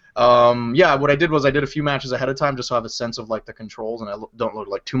beta. What I did was I did a few matches ahead of time just so I have a sense of like the controls, and I don't look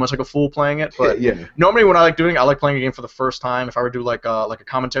like too much like a fool playing it. But normally when I like playing a game for the first time. If I were to do like a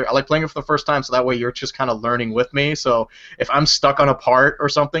commentary, I like playing it for the first time, so that way you're just kind of learning with me. So if I'm stuck on a part or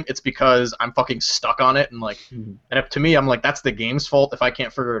something, it's because I'm fucking stuck on it, and like, and to me, I'm like, that's the game's fault if I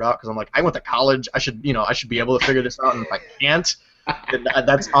can't figure it out, because I'm like, I went to college, I should be able to figure this out, and if I can't, then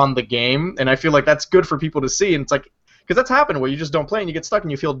that's on the game, and I feel like that's good for people to see, and it's like. Because that's happened where you just don't play and you get stuck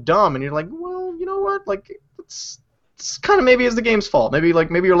and you feel dumb and you're like, well, you know what? Like, it's kind of maybe it's the game's fault. Maybe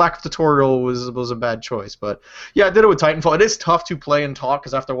your lack of tutorial was a bad choice. But yeah, I did it with Titanfall. It is tough to play and talk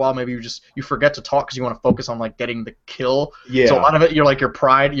because after a while maybe you forget to talk because you want to focus on like getting the kill. Yeah. So a lot of it, you're like your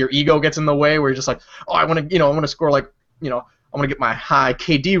pride, your ego gets in the way where you're just like, oh, I want to score like I want to get my high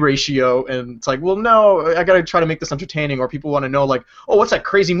KD ratio, and it's like, well, no, I got to try to make this entertaining, or people want to know, like, oh, what's that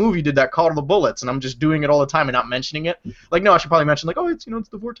crazy movie you did that called the bullets, and I'm just doing it all the time and not mentioning it. Like, no, I should probably mention, like, oh, it's it's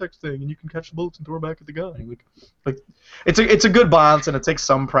the vortex thing, and you can catch the bullets and throw it back at the guy. Like it's a good balance, and it takes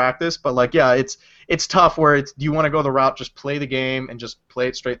some practice, but, like, yeah, it's tough where do you want to go the route, just play the game and just play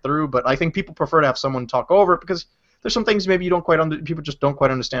it straight through, but I think people prefer to have someone talk over it because there's some things maybe people just don't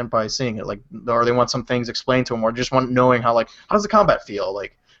quite understand by seeing it, like, or they want some things explained to them, or just want knowing how does the combat feel,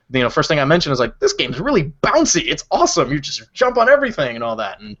 like, first thing I mentioned is like, this game's really bouncy, it's awesome, you just jump on everything and all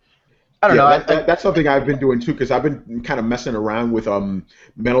that, and I don't know. That's something I've been doing too, because I've been kind of messing around with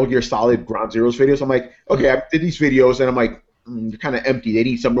Metal Gear Solid Ground Zeroes videos. I'm like, okay, I did these videos, and I'm like, they're kind of empty. They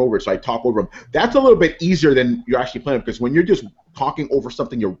need something over it, so I talk over them. That's a little bit easier than you're actually playing, because when you're just talking over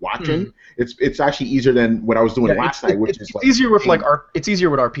something you're watching, it's actually easier than what I was doing last night, which is it's easier with it's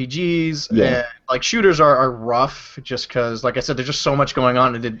easier with RPGs. Yeah, like shooters are rough just because, like I said, there's just so much going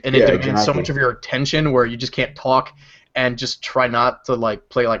on, and it demands so much of your attention where you just can't talk and just try not to like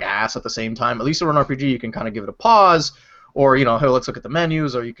play like ass at the same time. At least with an RPG, you can kind of give it a pause, or hey, let's look at the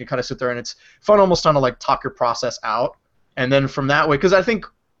menus, or you can kind of sit there and it's fun, almost trying to like talk your process out. And then from that way, because I think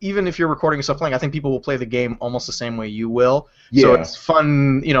even if you're recording yourself playing, I think people will play the game almost the same way you will. Yeah. So it's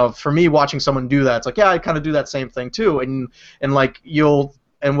fun, for me watching someone do that. It's like, yeah, I kind of do that same thing too, and like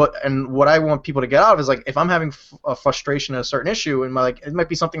what I want people to get out of is like if I'm having a frustration at a certain issue, and it might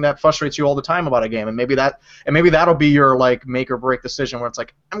be something that frustrates you all the time about a game, and maybe that'll be your like make or break decision where it's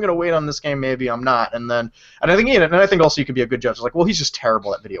like I'm gonna wait on this game, maybe I'm not, and I think also you can be a good judge. Like, well, he's just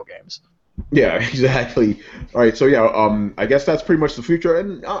terrible at video games. Yeah, exactly. All right, so yeah, I guess that's pretty much the future,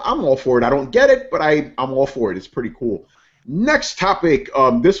 and I'm all for it. I don't get it, but I'm all for it. It's pretty cool. Next topic.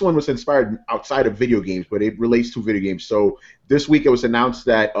 This one was inspired outside of video games, but it relates to video games. So this week it was announced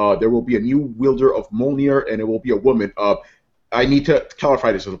that there will be a new wielder of Mjolnir, and it will be a woman. I need to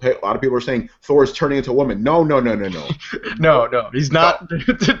clarify this. A lot of people are saying Thor is turning into a woman. No. No, he's not.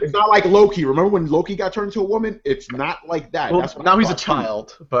 It's not like Loki. Remember when Loki got turned into a woman? It's not like that. Well, That's what now he's a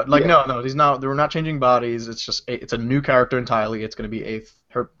child, but no, he's not. We're not changing bodies. It's just it's a new character entirely. It's going to be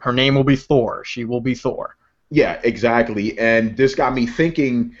her name will be Thor. She will be Thor. Yeah, exactly. And this got me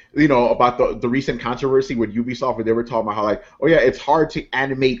thinking, about the recent controversy with Ubisoft, where they were talking about how, like, oh yeah, it's hard to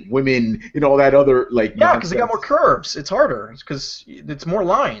animate women, all that other, like, yeah, because they got more curves. It's harder because it's more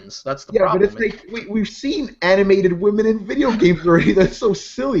lines. That's the problem. Yeah, but it's like we've seen animated women in video games already. That's so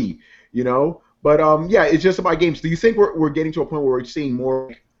silly, But yeah, it's just about games. Do you think we're getting to a point where we're seeing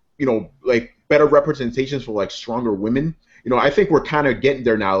more, like better representations for like stronger women? I think we're kind of getting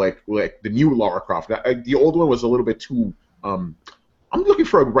there now, like the new Lara Croft. The old one was a little bit too. I'm looking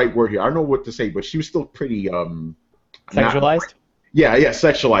for a right word here. I don't know what to say, but she was still pretty. Sexualized? Yeah,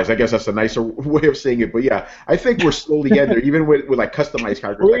 sexualized. I guess that's a nicer way of saying it. But yeah, I think we're slowly getting there, even with like customized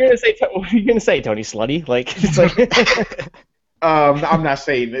characters. What were you gonna say, Tony? Slutty? Like it's like. I'm not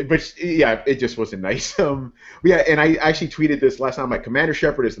saying it, but yeah, it just wasn't nice. Yeah, and I actually tweeted this last time. Like, Commander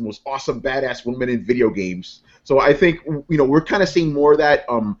Shepard is the most awesome, badass woman in video games. So I think we're kind of seeing more of that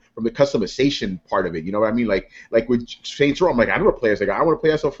from the customization part of it. You know what I mean? Like with Saints Row, I'm like, I don't want to play as a guy. I want to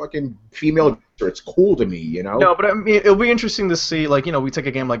play as a fucking female. It's cool to me, No, but I mean, it'll be interesting to see, like, we take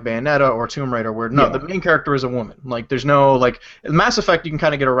a game like Bayonetta or Tomb Raider where the main character is a woman. Like, there's no like Mass Effect, you can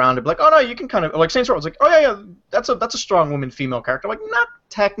kind of get around it. But like, oh no, you can kind of like Saints Row. It's like, oh yeah, that's a strong woman female character. Like, not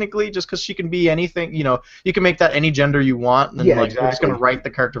technically, just because she can be anything. You can make that any gender you want, and exactly. You're just gonna write the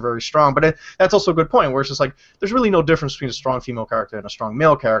character very strong. But that's also a good point where it's just like there's really no difference between a strong female character and a strong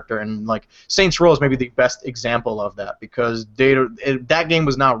male character, and like Saints Row is maybe the best example of that because that game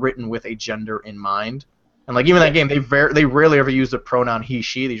was not written with a gender in mind. And like even that game, they rarely ever use the pronoun he,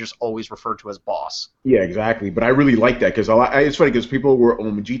 she. They just always refer to as boss. Yeah, exactly. But I really like that because it's funny because people were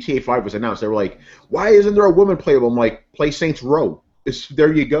when GTA 5 was announced, they were like, "Why isn't there a woman playable?" I'm like, "Play Saints Row.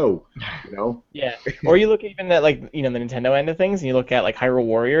 There you go." Yeah. Or you look even at like the Nintendo end of things, and you look at like Hyrule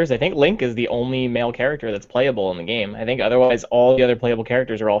Warriors. I think Link is the only male character that's playable in the game. I think otherwise all the other playable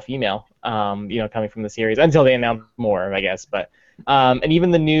characters are all female. Coming from the series until they announce more, I guess, but. And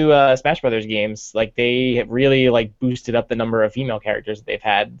even the new Smash Brothers games, like they have really like boosted up the number of female characters that they've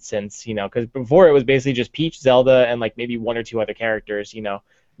had since, because before it was basically just Peach, Zelda, and like maybe one or two other characters,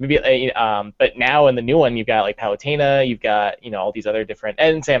 maybe. But now in the new one, you've got like Palutena, you've got all these other different,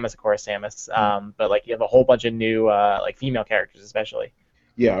 and Samus, of course, Samus. But like you have a whole bunch of new like female characters, especially.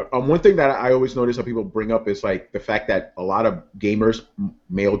 Yeah, one thing that I always notice that people bring up is like the fact that a lot of gamers,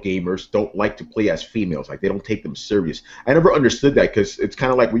 male gamers, don't like to play as females. Like they don't take them serious. I never understood that because it's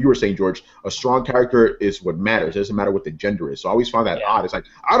kind of like what you were saying, George. A strong character is what matters. It doesn't matter what the gender is. So I always found that odd. It's like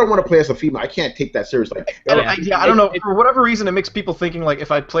I don't want to play as a female. I can't take that seriously. Like, I don't know. For whatever reason, it makes people thinking like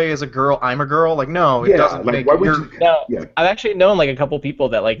if I play as a girl, I'm a girl. Like no, it doesn't. Like why would you? No, I've actually known like a couple people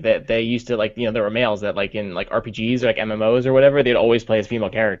that like that they used to like there were males that like in like RPGs or like MMOs or whatever they'd always play as female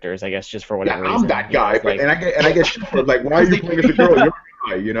characters. I guess just for whatever reason. I'm that guy, but and I get like, why are you playing as a girl?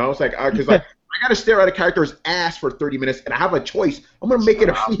 You're a guy, It's like because like I gotta stare at a character's ass for 30 minutes, and I have a choice. I'm gonna make it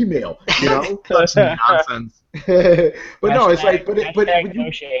a female, That's nonsense. But no, it's like,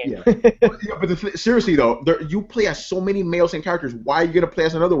 seriously though, you play as so many males and characters. Why are you gonna play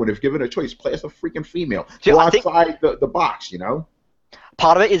as another one if given a choice? Play as a freaking female. Go outside the box,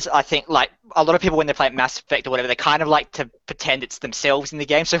 Part of it is, I think, like, a lot of people when they play Mass Effect or whatever, they kind of like to pretend it's themselves in the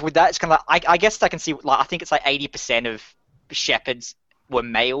game. So with that, it's kind of like, I guess I can see, like, I think it's like 80% of Shepards were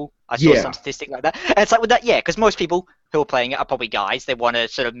male. I saw some statistic like that. And it's like with that, because most people who are playing it are probably guys. They want to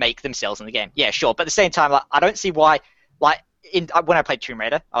sort of make themselves in the game. Yeah, sure. But at the same time, like, I don't see why, like, when I played Tomb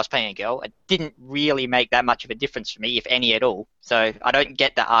Raider, I was playing a girl. It didn't really make that much of a difference for me, if any at all. So I don't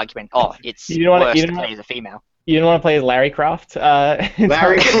get that argument, it's worse to play as a female. You didn't want to play as Larry Croft?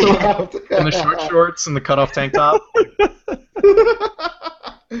 Larry Croft. And the short shorts and the cutoff tank top.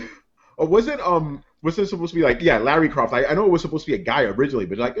 Wasn't was this supposed to be like? Yeah, Larry Croft. I know it was supposed to be a guy originally,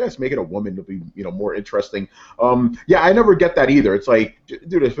 but like, let's make it a woman to be, more interesting. Yeah, I never get that either. It's like,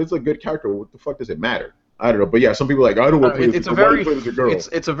 dude, if it's a good character, what the fuck does it matter? I don't know. But yeah, some people are like, I don't want to play it's as a a girl. very Play as a girl.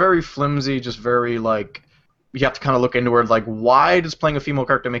 it's a very flimsy, just very like you have to kind of look into it. Like, why does playing a female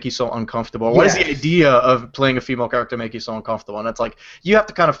character make you so uncomfortable? What is the idea of playing a female character make you so uncomfortable? And it's like you have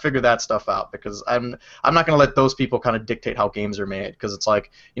to kind of figure that stuff out because I'm not gonna let those people kind of dictate how games are made because it's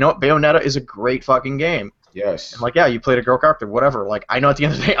like, you know what, Bayonetta is a great fucking game. Yes. And like, yeah, you played a girl character, whatever. Like, I know at the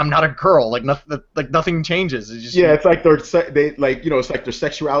end of the day, I'm not a girl. Like, nothing changes. It's just, it's like they like it's like their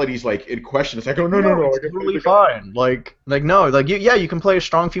sexuality is like in question. It's like, oh no, it's totally fine. Like no, like you can play a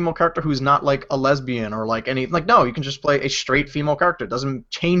strong female character who's not like a lesbian or like any like no, you can just play a straight female character. It doesn't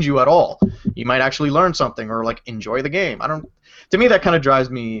change you at all. You might actually learn something or like enjoy the game. To me, that kind of drives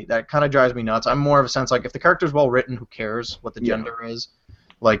me nuts. I'm more of a sense like if the character's well written, who cares what the gender is?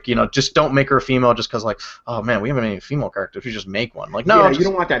 Like, just don't make her a female just because, like, oh, man, we haven't any female characters. We just make one. Like, no. Yeah, you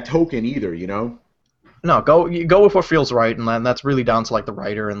don't want that token either, No, go with what feels right, and that's really down to, like, the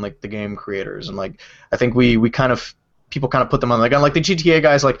writer and, like, the game creators. And, like, I think people kind of put them on, like the GTA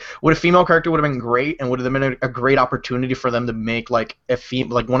guys, like, would a female character would have been great, and would have been a great opportunity for them to make, like,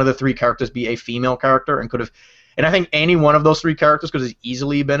 one of the three characters be a female character and could have. And I think any one of those three characters could have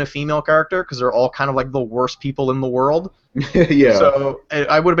easily been a female character because they're all kind of like the worst people in the world. Yeah. So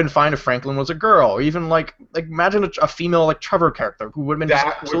I would have been fine if Franklin was a girl, or even like imagine a female like Trevor character who would have been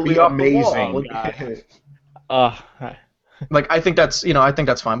absolutely amazing. Like I think that's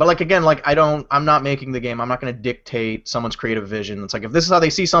fine. But like again, like I'm not making the game. I'm not going to dictate someone's creative vision. It's like if this is how they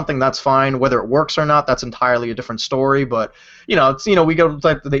see something, that's fine. Whether it works or not, that's entirely a different story. But we go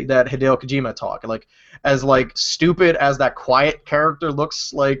like that Hideo Kojima talk. Like as like stupid as that quiet character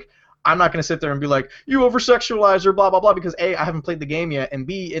looks, like I'm not going to sit there and be like, you over-sexualize her, blah, blah, blah, because A, I haven't played the game yet, and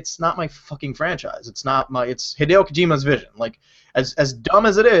B, it's not my fucking franchise. It's Hideo Kojima's vision. Like, as dumb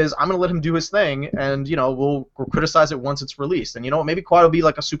as it is, I'm going to let him do his thing, and, we'll criticize it once it's released. And, maybe Quiet will be,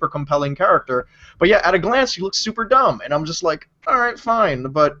 like, a super compelling character, but yeah, at a glance, she looks super dumb, and I'm just like, all right, fine,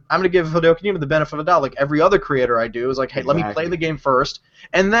 but I'm going to give Hideo Kojima the benefit of the doubt. Like, every other creator I do is like, hey, let me play the game first,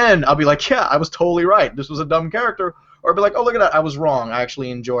 and then I'll be like, yeah, I was totally right. This was a dumb character. Or be like, oh, look at that, I was wrong. I actually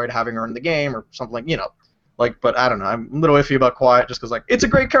enjoyed having her in the game, or something like, but I don't know. I'm a little iffy about Quiet just because, like, it's a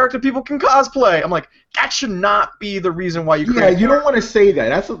great character people can cosplay. I'm like, that should not be the reason why you. Yeah, you don't want to say that.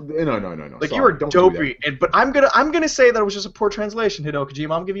 That's no. Like, sorry, you were dopey, but I'm gonna say that it was just a poor translation, Hideo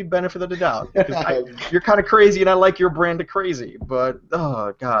Kojima. I'm giving you benefit of the doubt. You're kind of crazy, and I like your brand of crazy. But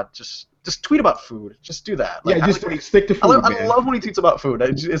oh god, just tweet about food. Just do that. Like, yeah, stick to food. I love when he tweets about food.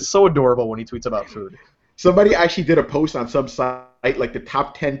 It's so adorable when he tweets about food. Somebody actually did a post on some site, like the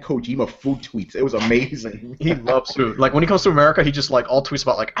top 10 Kojima food tweets. It was amazing. He loves food. Like when he comes to America, he just like all tweets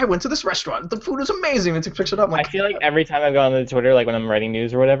about like, I went to this restaurant, the food is amazing, and takes pictures of it. I feel like every time I've gone on Twitter, like when I'm writing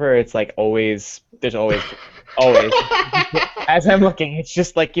news or whatever, it's like there's always. As I'm looking, it's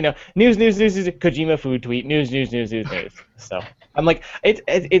just like, news, Kojima food tweet, news. So I'm like,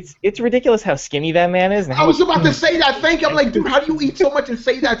 it's ridiculous how skinny that man is. And I was about to say that. Thank you. I'm like, dude, how do you eat so much and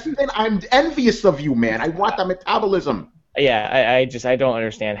say that thin? I'm envious of you, man. I want that metabolism. Yeah, I don't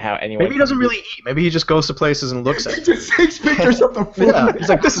understand how anyone. Maybe he doesn't really eat. Maybe he just goes to places and looks at it. He just takes pictures of the food. Yeah, he's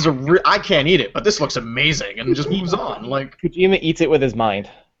like, this is I can't eat it, but this looks amazing, and just moves on. Like Kojima eats it with his mind.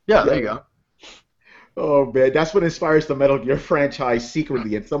 Yeah, there you go. Oh man, that's what inspires the Metal Gear franchise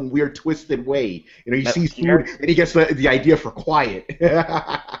secretly in some weird, twisted way. He sees food and he gets the idea for Quiet.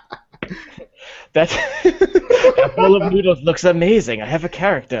 That bowl of noodles looks amazing. I have a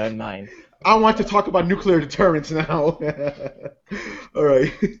character in mind. I want to talk about nuclear deterrence now. All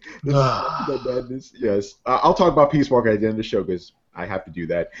right. Madness. Yes. I'll talk about Peace Walker at the end of the show because I have to do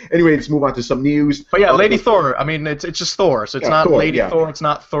that. Anyway, let's move on to some news. But yeah, Lady Thor. I mean, it's just Thor. So it's not Thor, Lady Thor. It's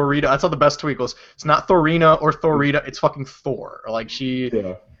not Thorita. That's how the best tweet goes. It's not Thorina or Thorita. It's fucking Thor. Like she.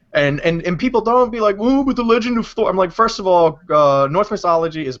 Yeah. And people don't be like, ooh, but the Legend of Thor. I'm like, first of all, Norse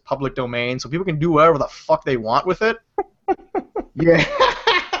mythology is public domain, so people can do whatever the fuck they want with it. Yeah.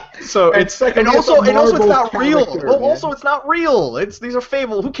 So it's also it's not real. Well, also it's not real. These are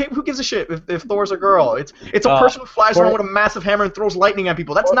fable. Who gives a shit if Thor's a girl? It's a person who flies around with a massive hammer and throws lightning at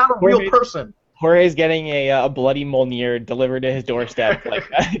people. That's not a real person. Jorge's getting a bloody Mjolnir delivered to his doorstep. Like,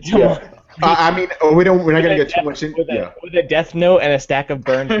 I mean, we're not gonna get too much into with a death note and a stack of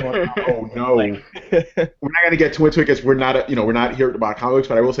burned. Oh no, we're not gonna get too into it because we're not here about comics.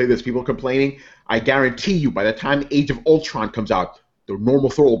 But I will say this: people complaining. I guarantee you, by the time Age of Ultron comes out, the normal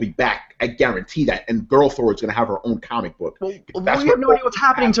Thor will be back. I guarantee that. And Girl Thor is going to have her own comic book. Well, we have no idea what's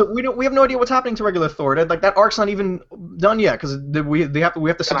happening to we have no idea what's happening to regular Thor. Like that arc's not even done yet because we have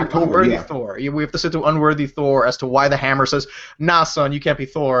to sit through Unworthy Thor. We have to sit through Unworthy Thor as to why the Hammer says, "Nah, son, you can't be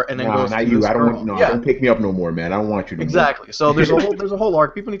Thor," and then goes. Not you. I don't want. No, don't pick me up no more, man. I don't want you to. Exactly. So there's a whole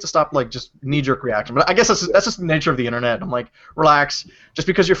arc. People need to stop like just knee-jerk reaction. But I guess that's just the nature of the internet. I'm like, relax. Just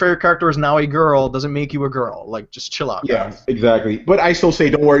because your favorite character is now a girl doesn't make you a girl. Like, just chill out. Yeah, guys. Exactly. But I still say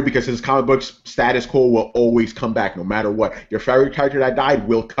don't worry because his comic books status quo will always come back no matter what. Your favorite character that died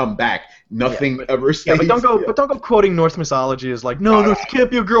will come back. Nothing ever stays. Yeah, but don't go quoting Norse mythology as like, no, you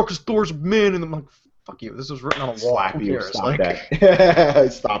can't be a girl because Thor's a man. And I'm like, fuck you. This was written on a wall. Who cares? Stop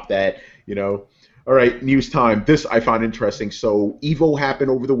that. Stop that. You know. All right, news time. This I found interesting. So Evo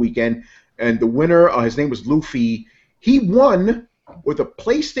happened over the weekend, and the winner, his name was Luffy. He won with a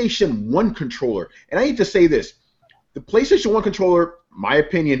PlayStation 1 controller. And I need to say this. The PlayStation 1 controller, my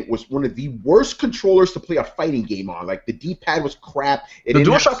opinion, was one of the worst controllers to play a fighting game on. Like, the D-pad was crap. The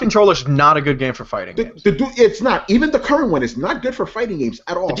DualShock controller is not a good game for fighting games. It's not. Even the current one is not good for fighting games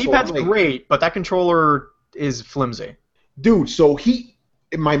at all. The D-pad's great, but that controller is flimsy. Dude, so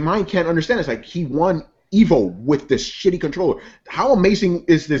my mind can't understand. It's like he won Evo with this shitty controller. How amazing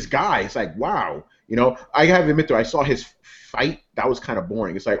is this guy? It's like, wow. You know, I have to admit, though, I saw his fight. That was kind of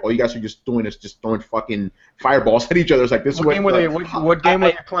boring. It's like all you guys are just doing is just throwing fucking fireballs at each other. It's like this. What game were you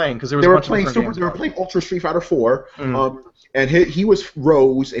playing? Because they were playing Ultra Street Fighter 4. And he was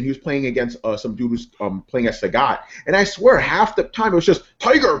Rose, and he was playing against some dude who's playing as Sagat. And I swear, half the time it was just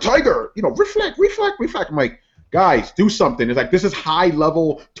Tiger, you know, reflect. I'm like, guys, do something. It's like this is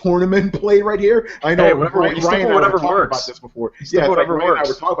high-level tournament play right here. I know. Hey, Ryan and I were talking about this before. Yeah, whatever works. Ryan and I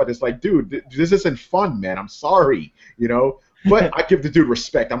were talking about this. Like, dude, this isn't fun, man. I'm sorry, you know. But I give the dude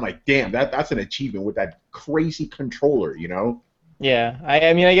respect. I'm like, damn, that's an achievement with that crazy controller, you know. Yeah,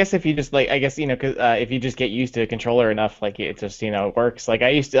 I mean, I guess if you just like, I guess cause, if you just get used to a controller enough, like it just it works. Like I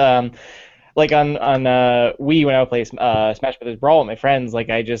used to, like on Wii when I would play Smash Brothers Brawl with my friends, like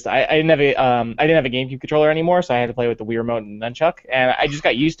I didn't have a GameCube controller anymore, so I had to play with the Wii remote and nunchuck, and I just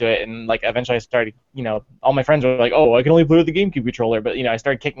got used to it, and like eventually I started, all my friends were like, oh, I can only play with the GameCube controller, but I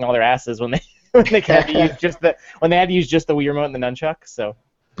started kicking all their asses when they had to use just the Wii remote and the nunchuck, so.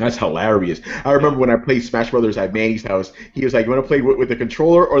 That's hilarious. I remember when I played Smash Brothers at Manny's house, he was like, you want to play with the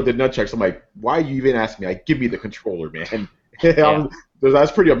controller or the nunchucks? I'm like, why are you even asking me? Like, give me the controller, man. Yeah.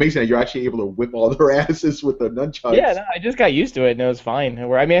 That's pretty amazing that you're actually able to whip all their asses with the nunchucks. Yeah, no, I just got used to it, and it was fine.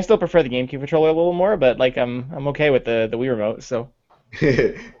 I mean, I still prefer the GameCube controller a little more, but like I'm okay with the Wii remote, so.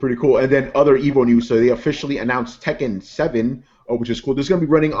 Pretty cool. And then other Evo news, so they officially announced Tekken 7, which is cool. This is going to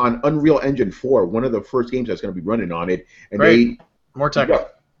be running on Unreal Engine 4, one of the first games that's going to be running on it. And Great. More Tekken.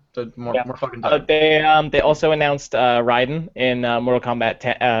 More fucking Tekken. They also announced Raiden in Mortal Kombat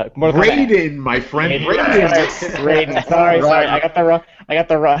 10. Raiden, my friend. Raiden. Sorry. I got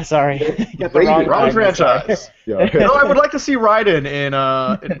the wrong. Sorry. Wrong franchise. Yeah. I would like to see Raiden in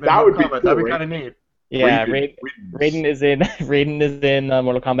that would be cool, that'd be kind of neat. Yeah, Raiden is in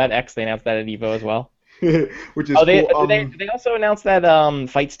Mortal Kombat X. They announced that at Evo as well. Which is cool. They also announced that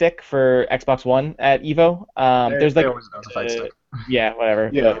fight stick for Xbox One at Evo. There's like always announce a fight stick. Yeah, whatever.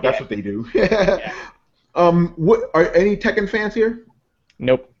 Yeah, that's what they do. What are any Tekken fans here?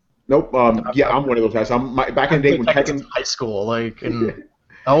 Nope. Yeah, I'm one of those guys. Back in the day when Tekken high school, like, and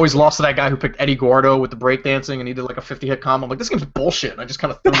I always lost to that guy who picked Eddie Gordo with the breakdancing, and he did like a 50-hit combo. I'm like, this game's bullshit. And I just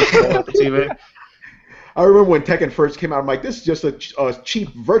kind of threw the ball at the TV. I remember when Tekken first came out, I'm like, this is just a cheap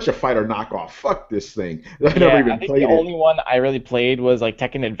Virtua Fighter knockoff. Fuck this thing. I never even played it. The only one I really played was like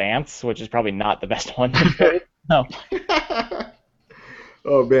Tekken Advance, which is probably not the best one to play. No.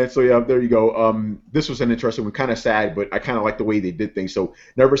 Oh man, so yeah, there you go. This was an interesting one, kind of sad, but I kind of like the way they did things. So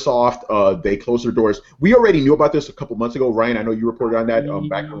Neversoft, they closed their doors. We already knew about this a couple months ago, Ryan. I know you reported on that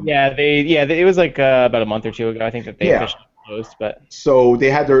back when. Yeah, it was like about a month or two ago. I think that they officially closed, but. So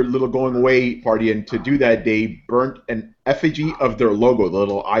they had their little going away party, and to do that, they burnt an effigy of their logo, the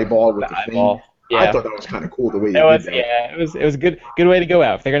little eyeball with the eyeball. thing. Yeah. I thought that was kind of cool the way they did that. Yeah, it was a good way to go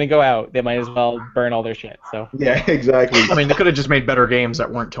out. If they're gonna go out, they might as well burn all their shit. So. Yeah, exactly. I mean, they could have just made better games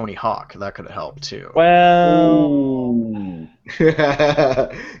that weren't Tony Hawk. That could have helped too. Well.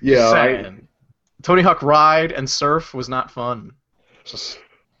 Yeah. Tony Hawk Ride and Surf was not fun.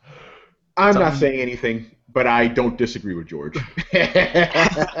 I'm not saying anything, but I don't disagree with George.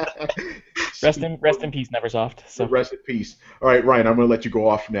 Rest in peace, Neversoft. So rest in peace. All right, Ryan, I'm gonna let you go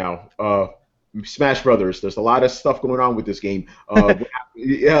off now. Smash Brothers. There's a lot of stuff going on with this game.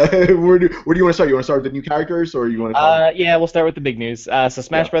 Yeah, where do you want to start? You want to start with the new characters, or you want to talk? Yeah, we'll start with the big news. So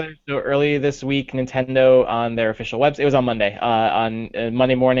Smash Yeah. Brothers. So early this week, Nintendo on their official website. It was on Monday. On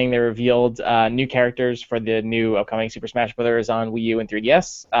Monday morning, they revealed new characters for the new upcoming Super Smash Brothers on Wii U and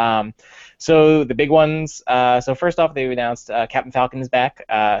 3DS. So the big ones. So first off, they announced Captain Falcon is back.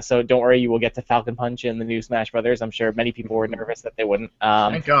 So don't worry, you will get to Falcon Punch in the new Smash Brothers. I'm sure many people were nervous that they wouldn't.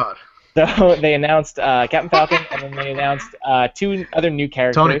 Thank God. So they announced Captain Falcon, and then they announced two other new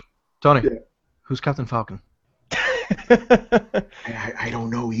characters. Tony, Yeah. who's Captain Falcon? I don't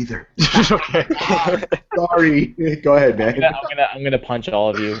know either. Okay. Sorry. Go ahead, man. I'm gonna punch all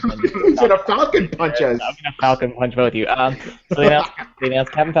of you. He's gonna Falcon punch us. I'm gonna Falcon punch both of you. So they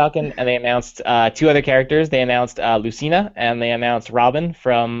announced Captain Falcon, and they announced two other characters. They announced Lucina, and they announced Robin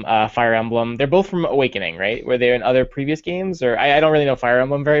from Fire Emblem. They're both from Awakening, right? Were they in other previous games? Or I don't really know Fire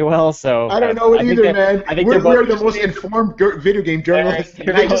Emblem very well, so I don't know it either, man. I think We're the most informed video game journalists.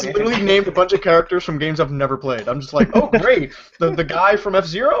 They just literally named a bunch of characters from games I've never played. I'm just like, oh great, the guy from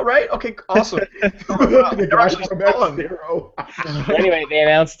F-Zero, right? Okay, awesome. The They're guy actually from fun. F-Zero. Anyway, they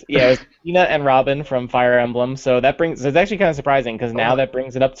announced it was Lucina and Robin from Fire Emblem. So it's actually kind of surprising because now that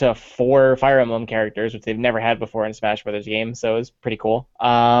brings it up to 4 Fire Emblem characters, which they've never had before in Smash Brothers games. So it's pretty cool.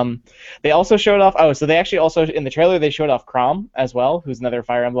 They also showed off. Oh, so they actually also in the trailer they showed off Chrom as well, who's another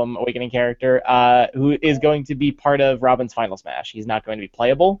Fire Emblem Awakening character, who is going to be part of Robin's Final Smash. He's not going to be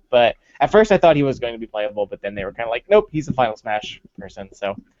playable, but at first I thought he was going to be playable, but then they were kind of like, nope, he's a Final Smash person.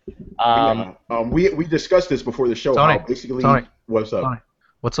 So, We discussed this before the show. Tony, How basically, Tony, what's up? Tony.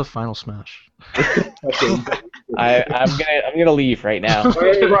 What's a Final Smash? I'm gonna leave right now.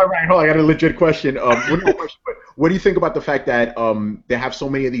 Right. Hold on, I got a legit question. What do you think about the fact that they have so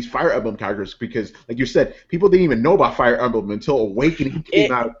many of these Fire Emblem characters? Because, like you said, people didn't even know about Fire Emblem until Awakening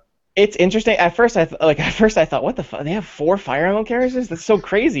came out. It's interesting. At first I thought, what the fuck? They have 4 Fire Emblem characters? That's so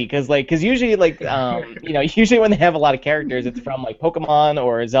crazy. Because usually usually when they have a lot of characters, it's from like Pokemon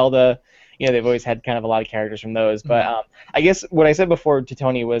or Zelda. They've always had kind of a lot of characters from those. But I guess what I said before to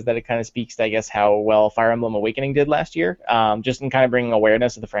Tony was that it kind of speaks to, I guess, how well Fire Emblem Awakening did last year, just in kind of bringing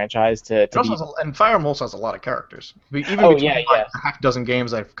awareness of the franchise to And Fire Emblem also has a lot of characters. Even yeah. a half dozen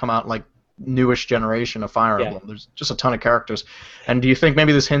games that have come out like newish generation of Fire Emblem. There's just a ton of characters. And do you think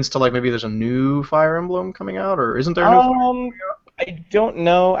maybe this hints to like maybe there's a new Fire Emblem coming out, or isn't there a new Fire Emblem coming out? I don't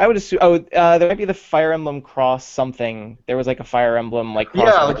know. I would assume. Oh, there might be the Fire Emblem Cross something. There was like a Fire Emblem like cross.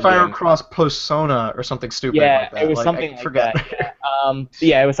 Yeah, like Fire Cross Persona or something stupid. Yeah, like that. it was something like that.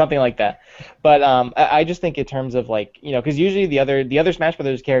 Yeah, it was something like that. But I just think in terms of like because usually the other Smash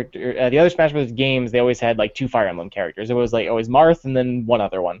Brothers the other Smash Brothers games they always had like 2 Fire Emblem characters. It was like always Marth and then one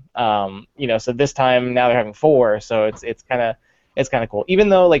other one. So this time now they're having 4. So it's kind of cool. Even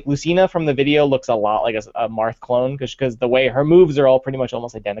though like Lucina from the video looks a lot like a Marth clone, because the way her moves are all pretty much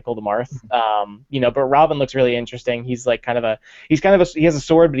almost identical to Marth. But Robin looks really interesting. He's like he has a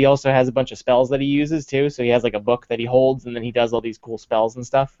sword, but he also has a bunch of spells that he uses too. So he has like a book that he holds, and then he does all these cool spells and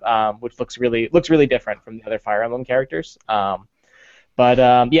stuff, which looks really different from the other Fire Emblem characters. And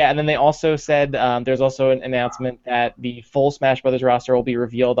then they also said there's also an announcement that the full Smash Brothers roster will be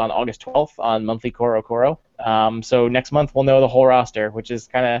revealed on August 12th on Monthly Koro Koro. So next month we'll know the whole roster, which is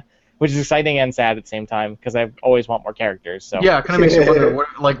exciting and sad at the same time because I always want more characters. So yeah, it kind of makes you wonder,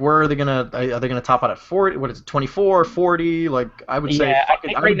 where are they gonna? Are they gonna top out at 40? What is it, 24, 40? Like I would say,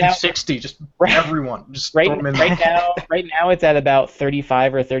 I would do 60. Just everyone, just throw them in there. Right now it's at about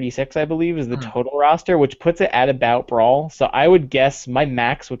 35 or 36, I believe, is the total roster, which puts it at about Brawl. So I would guess my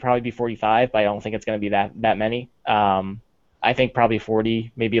max would probably be 45, but I don't think it's gonna be that many. I think probably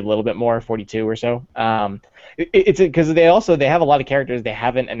 40, maybe a little bit more, 42 or so. It's because they have a lot of characters they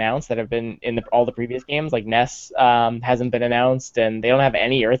haven't announced that have been in all the previous games. Like Ness hasn't been announced, and they don't have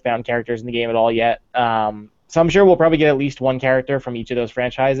any Earthbound characters in the game at all yet. So I'm sure we'll probably get at least one character from each of those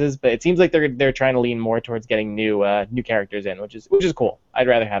franchises. But it seems like they're trying to lean more towards getting new characters in, which is cool. I'd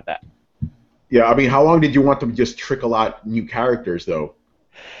rather have that. Yeah, I mean, how long did you want them to just trickle out new characters though?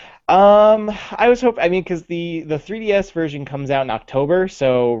 I was hoping, because the 3DS version comes out in October,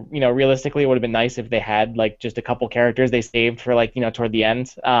 so, realistically it would have been nice if they had, like, just a couple characters they saved for, like, toward the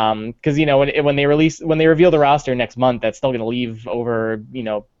end. Because, when they reveal the roster next month, that's still going to leave over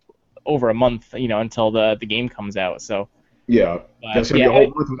a month, until the game comes out, so. Yeah, that's going to be a whole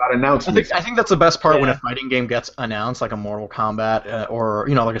month without announcements. I think that's the best part when a fighting game gets announced, like a Mortal Kombat or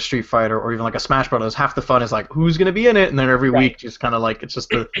like a Street Fighter or even like a Smash Brothers. Half the fun is like who's going to be in it, and then every week just kind of like it's just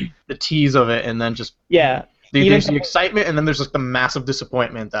the tease of it, and then just There's the excitement, and then there's like the massive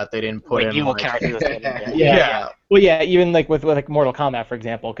disappointment that they didn't put in. Your like, characters. Yeah. Well, yeah, even like with like Mortal Kombat, for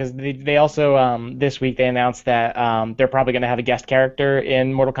example, because they also this week they announced that they're probably going to have a guest character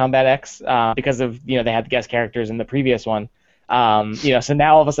in Mortal Kombat X because of they had the guest characters in the previous one. So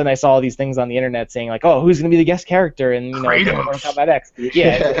now all of a sudden I saw all these things on the internet saying like, oh, who's going to be the guest character in Mortal Kombat X?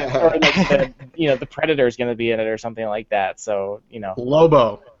 Yeah, or like the Predator's going to be in it or something like that. So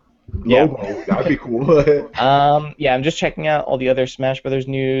Lobo. Yeah. Lobo, that'd be cool. I'm just checking out all the other Smash Brothers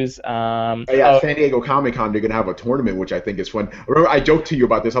news. San Diego Comic-Con, they're going to have a tournament, which I think is fun. Remember, I joked to you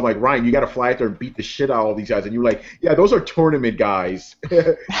about this. I'm like, Ryan, you got to fly out there and beat the shit out of all these guys. And you're like, yeah, those are tournament guys.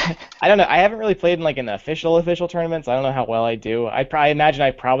 I don't know. I haven't really played in like an official tournament, so I don't know how well I do. I imagine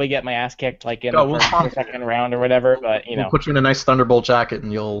I'd probably get my ass kicked like in the first or second round or whatever, but We'll put you in a nice Thunderbolt jacket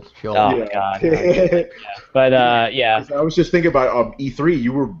and you'll Oh, God. Yeah. But, yeah. I was just thinking about E3.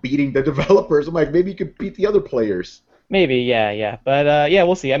 You were beating the developers. I'm like, maybe you could beat the other players. Maybe, yeah. But, yeah,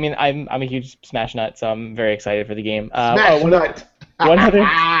 we'll see. I mean, I'm a huge Smash nut, so I'm very excited for the game. Smash nut! One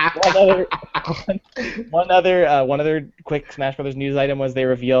other quick Smash Brothers news item was they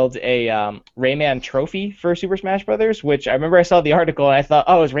revealed a Rayman trophy for Super Smash Brothers, which I remember I saw the article and I thought,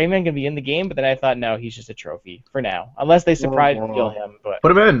 oh, is Rayman gonna be in the game? But then I thought, no, he's just a trophy for now, unless they surprise reveal him. But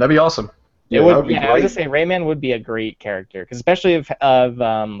put him in. That'd be awesome. I was gonna say Rayman would be a great character, because especially of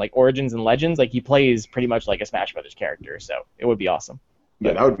like Origins and Legends, like he plays pretty much like a Smash Brothers character, so it would be awesome.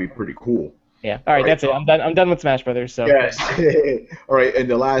 Yeah, that would be pretty cool. Yeah. All right, that's it. I'm done with Smash Brothers. So. Yes. All right, and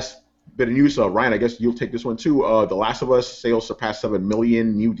the last bit of news, Ryan, I guess you'll take this one too. The Last of Us sales surpassed 7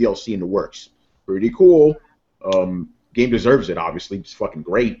 million. New DLC in the works. Pretty cool. Game deserves it. Obviously, it's fucking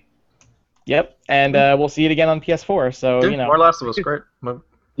great. Yep, and we'll see it again on PS4. So more Last of Us, great.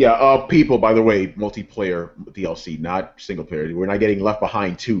 Yeah. People, by the way, multiplayer DLC, not single player. We're not getting Left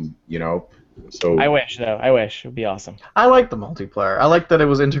Behind 2. So I wish, though. It would be awesome. I like the multiplayer. I like that it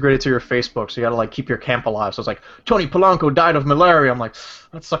was integrated to your Facebook, so you gotta like keep your camp alive. So it's like Tony Polanco died of malaria. I'm like,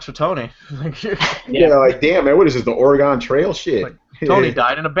 that sucks for Tony. like damn man, what is this? The Oregon Trail shit. Like, Tony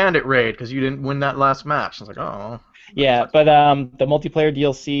died in a bandit raid because you didn't win that last match. I was like, oh. Yeah, but the multiplayer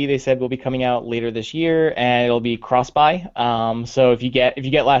DLC they said will be coming out later this year, and it'll be cross-buy. So if you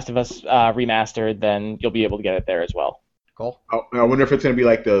get Last of Us remastered, then you'll be able to get it there as well. Cool. I wonder if it's going to be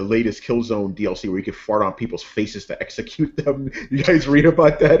like the latest Killzone DLC where you can fart on people's faces to execute them. You guys read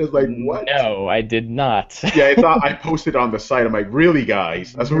about that? It's like, what? No, I did not. Yeah, it's not, I posted on the site. I'm like, really,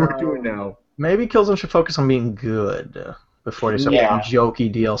 guys? That's what we're doing now. Maybe Killzone should focus on being good before they start putting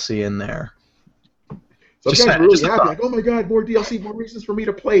jokey DLC in there. So guys are really happy. Like, oh my god, more DLC, more reasons for me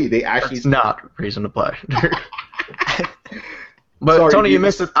to play. They actually... It's not reason to play. But sorry, Tony, you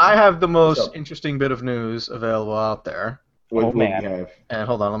missed it. I have the most interesting bit of news available out there. What do you have? And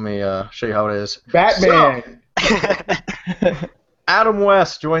hold on, let me show you how it is. Batman! So, Adam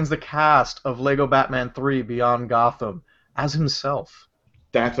West joins the cast of Lego Batman 3 Beyond Gotham as himself.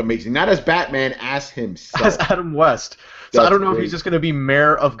 That's amazing. Not as Batman, as himself. As Adam West. So I don't know if he's just going to be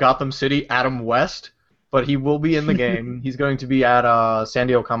mayor of Gotham City, Adam West, but he will be in the game. He's going to be at San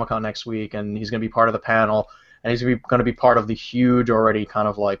Diego Comic-Con next week, and he's going to be part of the panel. And he's going to be part of the huge already kind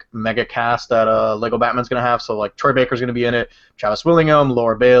of like mega cast that Lego Batman's going to have. So like Troy Baker's going to be in it, Travis Willingham,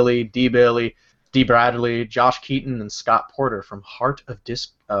 Laura Bailey, Dee Bailey, Dee Bradley, Josh Keaton, and Scott Porter from Heart of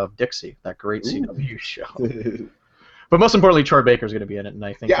Dixie, that great CW show. But most importantly, Troy Baker's going to be in it, and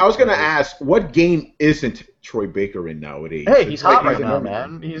I think. Yeah, I was going to ask, what game isn't Troy Baker in nowadays? Hey, he's hot right now,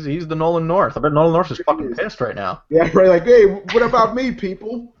 man. He's the Nolan North. I bet Nolan North is fucking pissed right now. Yeah, right. Like, hey, what about me,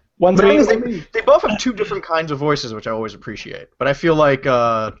 people? They both have two different kinds of voices, which I always appreciate. But I feel like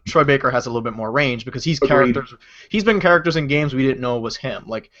Troy Baker has a little bit more range because he's been characters in games we didn't know was him.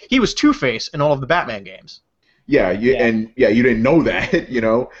 Like he was Two-Face in all of the Batman games. And you didn't know that, you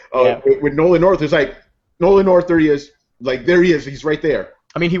know. With Nolan North, it's like Nolan North. There he is. Like there he is. He's right there.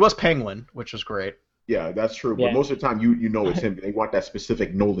 I mean, he was Penguin, which was great. Yeah, that's true. But most of the time, you know it's him. They want that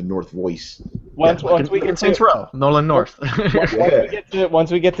specific Nolan North voice. Once we get to Saints Row, Nolan North.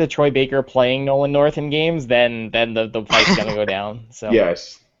 Once we get to Troy Baker playing Nolan North in games, then the fight's gonna go down. So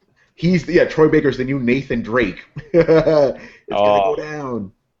yes, Troy Baker's the new Nathan Drake. It's gonna go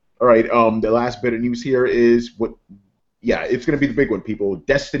down. All right. The last bit of news here is it's gonna be the big one, people.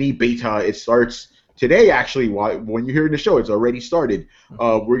 Destiny beta. It starts today, actually. When you're hearing the show, it's already started.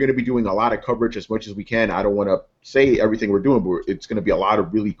 We're going to be doing a lot of coverage as much as we can. I don't want to say everything we're doing, but it's going to be a lot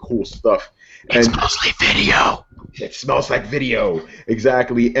of really cool stuff. It's mostly video. It smells like video.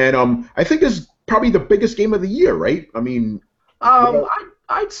 Exactly. And I think it's probably the biggest game of the year, right? I mean...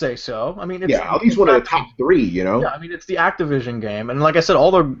 I'd say so. I mean, at least one of the top three, you know? Yeah, I mean, it's the Activision game. And like I said,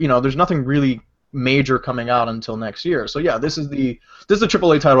 there's nothing really major coming out until next year. So yeah, this is the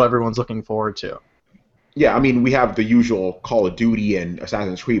AAA title everyone's looking forward to. Yeah, I mean, we have the usual Call of Duty and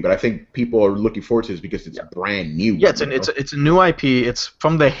Assassin's Creed, but I think people are looking forward to this because it's brand new. Yeah, it's a new IP. It's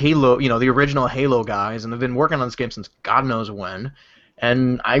from the Halo, the original Halo guys, and they've been working on this game since God knows when.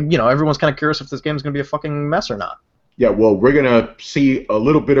 And everyone's kind of curious if this game's going to be a fucking mess or not. Yeah, well, we're going to see a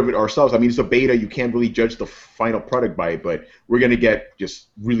little bit of it ourselves. I mean, it's a beta. You can't really judge the final product by it, but we're going to get just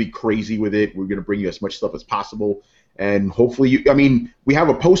really crazy with it. We're going to bring you as much stuff as possible. And hopefully, we have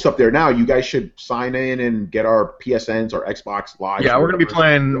a post up there now. You guys should sign in and get our PSNs or Xbox Live. Yeah, we're going to be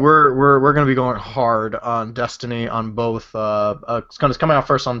playing. We're going to be going hard on Destiny on both. It's coming out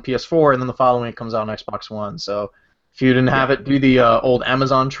first on PS4, and then the following week comes out on Xbox One. So if you didn't have it, do the old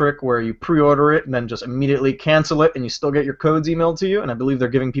Amazon trick where you pre-order it and then just immediately cancel it, and you still get your codes emailed to you. And I believe they're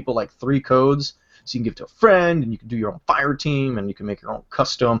giving people like 3 codes. So you can give it to a friend, and you can do your own fire team, and you can make your own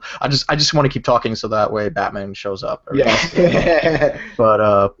custom. I just want to keep talking so that way Batman shows up. Yeah.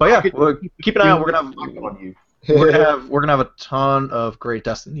 but yeah, keep an eye out. We're gonna have a ton of great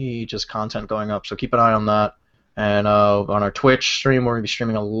Destiny just content going up. So keep an eye on that. And on our Twitch stream, we're gonna be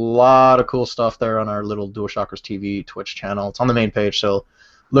streaming a lot of cool stuff there on our little DualShockers TV Twitch channel. It's on the main page, so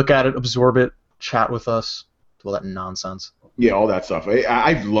look at it, absorb it, chat with us, do all that nonsense. Yeah, all that stuff.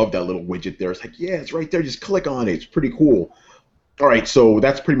 I love that little widget there. It's like, yeah, it's right there. Just click on it. It's pretty cool. All right, so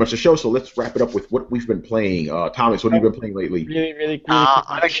that's pretty much the show. So let's wrap it up with what we've been playing. Thomas, what have you been playing lately? Really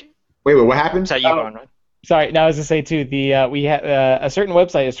quick. Wait, what happened? So you going, right? Sorry, now I was to say too. We have a certain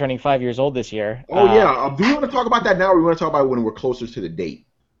website is turning 5 years old this year. Oh yeah. Do you want to talk about that now, or we want to talk about it when we're closer to the date?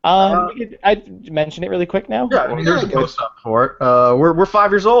 I'd mention it really quick now. Yeah, there's a post up for it. We're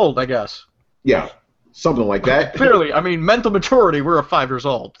 5 years old, I guess. Yeah. Something like that. Clearly, mental maturity, we're 5 years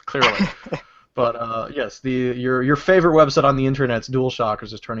old, clearly. But yes, your favorite website on the internet's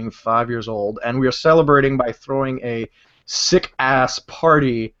DualShockers is turning 5 years old, and we are celebrating by throwing a sick-ass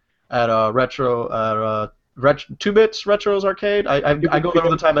party at 2Bits Retro's Arcade. I go there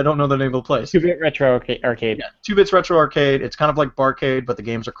all the time. I don't know the name of the place. 2-Bit Retro Arcade. Yeah, 2Bits Retro Arcade. It's kind of like Barcade, but the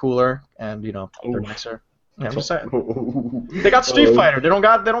games are cooler and they're nicer. Yeah, I'm just saying. They got Street Fighter. They don't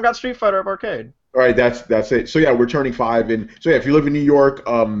got Street Fighter at Arcade. All right, that's it. So yeah, we're turning 5, and so yeah, if you live in New York,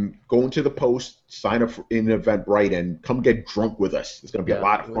 go into the post, sign up in Eventbrite, and come get drunk with us. It's gonna be a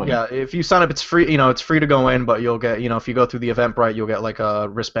lot of fun. Yeah, if you sign up, it's free. It's free to go in, but you'll get, if you go through the Eventbrite, you'll get like a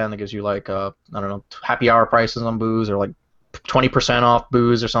wristband that gives you like I don't know, happy hour prices on booze or like 20% off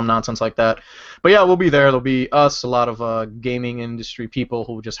booze or some nonsense like that. But yeah, we'll be there. There'll be us, a lot of gaming industry people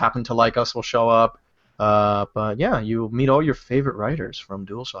who just happen to like us will show up. But yeah, you'll meet all your favorite writers from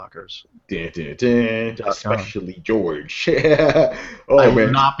DualShockers. Especially George. I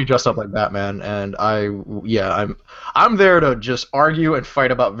will not be dressed up like Batman, and I'm there to just argue and fight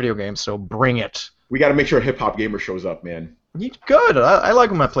about video games. So bring it. We got to make sure Hip Hop Gamer shows up, man. Good. I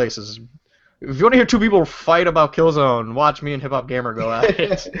like when my places. If you want to hear 2 people fight about Killzone, watch me and Hip Hop Gamer go at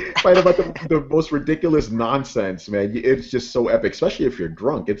it. Fight about the most ridiculous nonsense, man. It's just so epic, especially if you're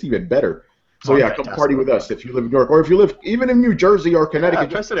drunk. It's even better. So yeah, come party with us if you live in New York, or if you live even in New Jersey or Connecticut.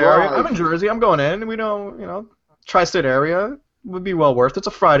 Yeah, tri-state area. I'm in Jersey. I'm going in. We know, tri-state area would be well worth. It's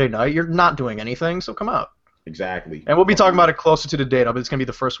a Friday night. You're not doing anything, so come out. Exactly. And we'll be talking about it closer to the date. But it's gonna be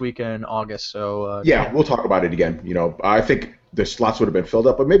the first week in August. So yeah, we'll talk about it again. I think the slots would have been filled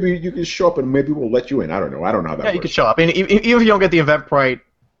up, but maybe you can show up and maybe we'll let you in. I don't know how that works. Yeah, you can show up. And even if you don't get the Eventbrite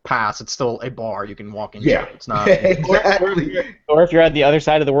pass, it's still a bar you can walk into. Yeah, it's not exactly. Or if you're at the other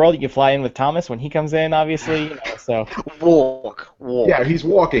side of the world, you can fly in with Thomas when he comes in, obviously. So walk. Yeah, he's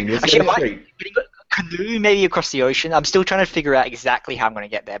walking. It's actually, canoe maybe across the ocean. I'm still trying to figure out exactly how I'm going to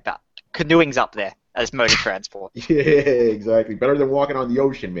get there, but canoeing's up there as mode of transport. Yeah, exactly. Better than walking on the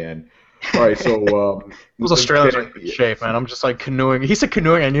ocean, man. All right, so those Australians are in good shape, man. I'm just like canoeing. He said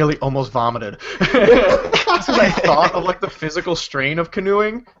canoeing, I nearly almost vomited. Because I thought of like the physical strain of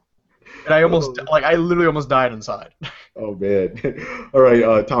canoeing, and I literally almost died inside. Oh man! All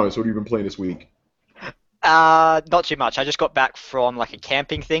right, Thomas, what have you been playing this week? Not too much. I just got back from like a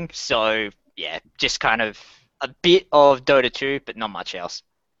camping thing, so yeah, just kind of a bit of Dota 2, but not much else.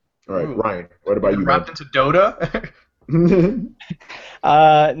 All right, Ryan, what about you? Wrapped into Dota?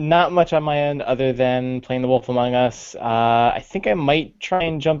 Not much on my end other than playing The Wolf Among Us. I think I might try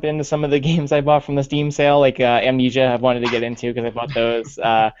and jump into some of the games I bought from the Steam sale, like Amnesia I've wanted to get into because I bought those.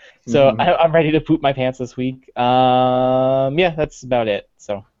 So I'm ready to poop my pants this week. Yeah, that's about it.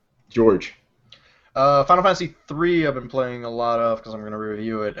 So George. Final Fantasy 3 I've been playing a lot of because I'm going to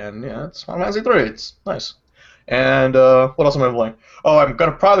review it, and yeah, it's Final Fantasy 3. It's nice. And what else am I playing? Oh, I'm going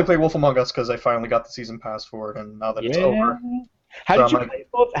to probably play Wolf Among Us because I finally got the season pass for it, and now that it's over, How So did you I'm like, play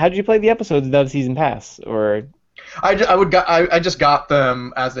both? How did you play the episodes without a season pass? Or I just got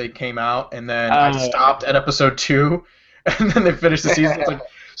them as they came out, and then I stopped at episode 2, and then they finished the season. It's like,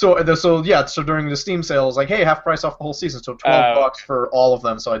 so during the Steam sale, it was like, hey, half price off the whole season, so $12 for all of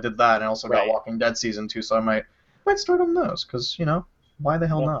them. So I did that, and I also got Walking Dead season 2, so I might start on those, because why the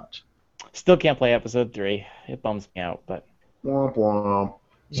hell not? Still can't play episode 3. It bums me out, but. Womp womp.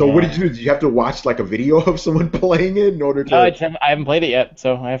 So what did you do? Did you have to watch like a video of someone playing it in order to? No, I haven't played it yet,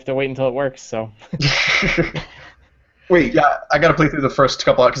 so I have to wait until it works. So. Wait. Yeah, I gotta play through the first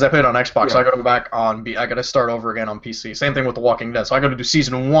couple because I played it on Xbox, so I gotta go back on. I gotta start over again on PC. Same thing with The Walking Dead. So I gotta do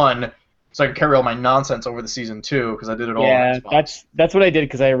season 1, so I can carry all my nonsense over the season 2 because I did it all on Xbox. That's what I did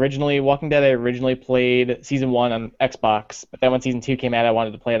because Walking Dead I originally played season 1 on Xbox, but then when season 2 came out, I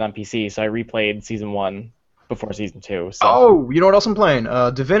wanted to play it on PC, so I replayed season 1 before season 2. So. Oh, you know what else I'm playing?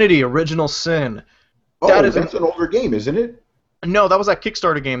 Divinity: Original Sin. That's an older game, isn't it? No, that was that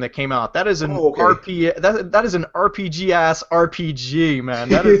Kickstarter game that came out. That is an that is an RPG ass RPG, man.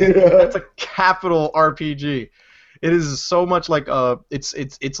 That's a capital RPG. It is so much like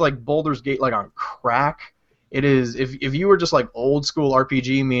it's like Baldur's Gate like on crack. It is if you were just like old school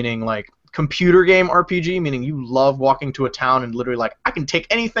RPG, meaning like computer game RPG, meaning you love walking to a town and literally like I can take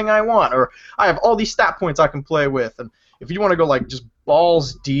anything I want, or I have all these stat points I can play with, and if you want to go like just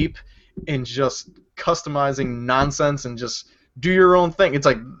balls deep in just customizing nonsense and just do your own thing, it's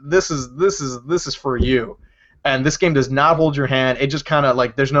like this is for you. And this game does not hold your hand. It just kind of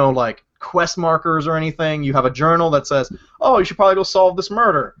like there's no like quest markers or anything. You have a journal that says, "Oh, you should probably go solve this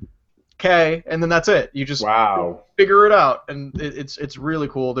murder." Okay, and then that's it. You just figure it out, and it's really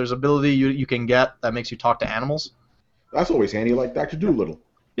cool. There's ability you can get that makes you talk to animals. That's always handy, like Dr. Doolittle.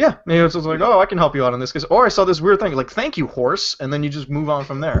 Yeah, it's just like, oh, I can help you out on this, or I saw this weird thing, like, thank you, horse, and then you just move on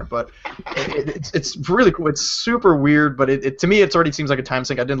from there. But it's really cool. It's super weird, but to me, it already seems like a time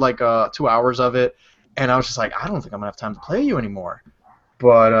sink. I did like 2 hours of it, and I was just like, I don't think I'm gonna have time to play you anymore.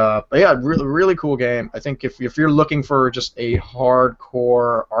 But yeah, really cool game. I think if you're looking for just a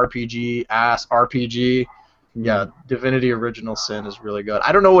hardcore RPG, yeah, Divinity: Original Sin is really good.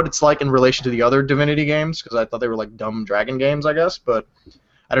 I don't know what it's like in relation to the other Divinity games, because I thought they were like dumb dragon games, I guess, but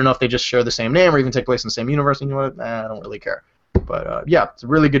I don't know if they just share the same name or even take place in the same universe. And you know what? I don't really care. But yeah, it's a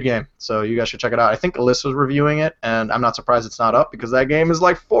really good game, so you guys should check it out. I think Alyssa's reviewing it, and I'm not surprised it's not up, because that game is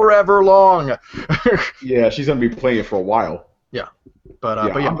like forever long. Yeah, she's going to be playing it for a while. Yeah. But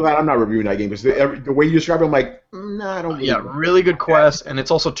yeah, I'm glad I'm not reviewing that game, because the way you describe it, I'm like, nah, I don't really know. Really good quest, and it's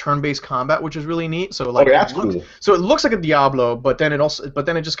also turn-based combat, which is really neat. So like, that's cool. So it looks like a Diablo, but then it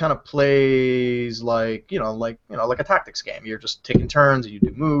just kind of plays like like a tactics game. You're just taking turns, and you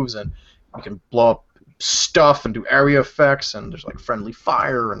do moves, and you can blow up stuff and do area effects, and there's like friendly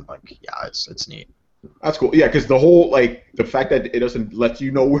fire, and like it's neat. That's cool. Yeah, because the whole the fact that it doesn't let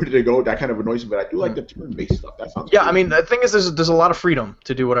you know where to go, that kind of annoys me. But I do like the turn-based stuff. That sounds. Yeah, cool. I mean, the thing is, there's a lot of freedom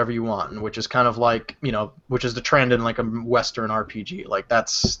to do whatever you want, which is kind of like which is the trend in like a Western RPG. Like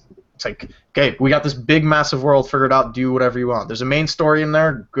it's like, okay, we got this big, massive world figured out. Do whatever you want. There's a main story in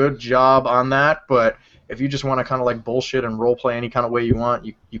there. Good job on that. But if you just want to kind of like bullshit and role play any kind of way you want,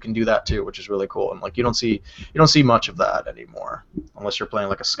 you can do that too, which is really cool. And like you don't see much of that anymore, unless you're playing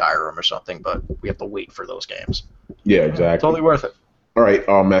like a Skyrim or something. But we have to wait for those games. Yeah, exactly. Totally worth it. All right.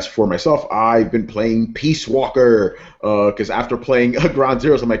 As for myself, I've been playing Peace Walker because after playing Ground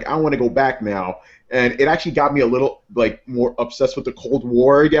Zeroes, I'm like, I want to go back now. And it actually got me a little like more obsessed with the Cold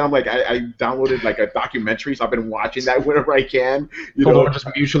War again. I'm like, I downloaded like a documentary, so I've been watching that whenever I can. Just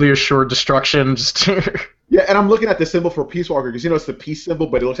mutually assured destruction. Just yeah, and I'm looking at the symbol for Peace Walker because it's the peace symbol,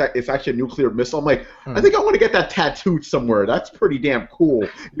 but it looks like it's actually a nuclear missile. I'm like, I think I want to get that tattooed somewhere. That's pretty damn cool,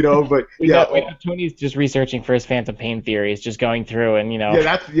 But Tony's just researching for his Phantom Pain theories, just going through and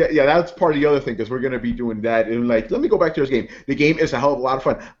Yeah, that's part of the other thing because we're gonna be doing that. And like, let me go back to this game. The game is a hell of a lot of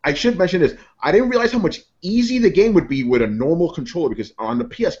fun. I should mention this. I didn't realize how much easy the game would be with a normal controller because on the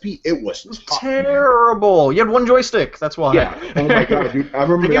PSP it was terrible. You had one joystick. That's why. Yeah. Oh my god, dude! I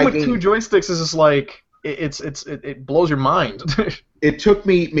remember the game that with two joysticks is just like it blows your mind. It took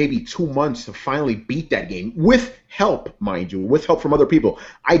me maybe 2 months to finally beat that game with help, mind you, with help from other people.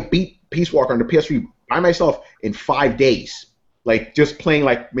 I beat Peace Walker on the PS3 by myself in 5 days. Like just playing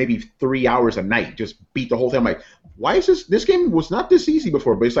like maybe 3 hours a night, just beat the whole thing. I'm like, why is this game was not this easy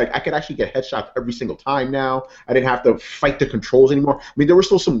before, but it's like I could actually get headshots every single time now. I didn't have to fight the controls anymore. I mean, there was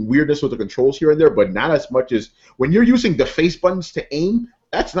still some weirdness with the controls here and there, but not as much as when you're using the face buttons to aim.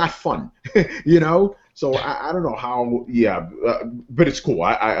 That's not fun, So I don't know how, but it's cool.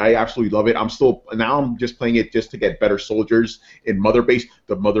 I absolutely love it. I'm just playing it just to get better soldiers in Mother Base.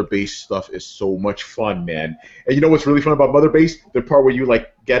 The Mother Base stuff is so much fun, man. And you know what's really fun about Mother Base? The part where you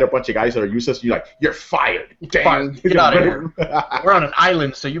like get a bunch of guys that are useless, and you're like, you're fired. Dang. Get out of here. We're on an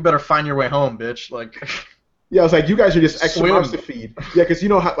island, so you better find your way home, bitch. Like. Yeah, it's like you guys are just extra Swim. mouths to feed. Yeah, because you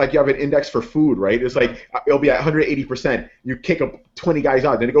know how like you have an index for food, right? It's like it'll be at 180%. You kick up 20 guys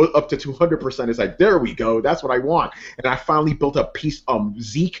out, then it goes up to 200%. It's like there we go. That's what I want. And I finally built up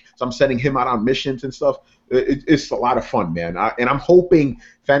Zeke, so I'm sending him out on missions and stuff. It's a lot of fun, man. And I'm hoping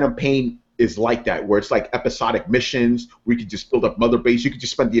Phantom Pain is like that, where it's like episodic missions. We could just build up Mother Base. You could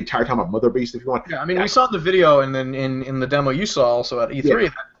just spend the entire time on Mother Base if you want. Yeah, I mean, we saw in the video and then in the demo you saw also at E3. Yeah.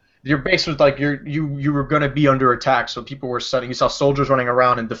 Your base was like you were going to be under attack, so people were setting. You saw soldiers running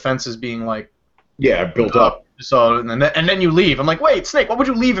around and defenses being like built up. So and then you leave. I'm like, wait, Snake, why would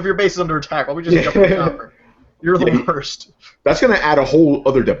you leave if your base is under attack? Why would you just jump on the chopper? You're the worst. That's going to add a whole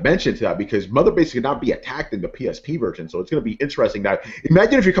other dimension to that because Mother Base cannot be attacked in the PSP version, so it's going to be interesting. That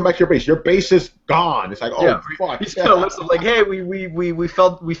imagine if you come back to your base is gone. It's like, fuck. He's got a list of like, hey,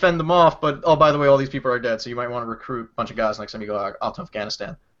 we fend them off, but oh, by the way, all these people are dead, so you might want to recruit a bunch of guys next time you go out to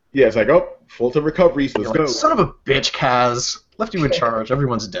Afghanistan. Yeah, it's like, Fulton recoveries, let's go. Son of a bitch, Kaz. Left you in charge.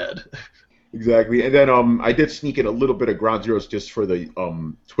 Everyone's dead. Exactly. And then I did sneak in a little bit of Ground Zeroes just for the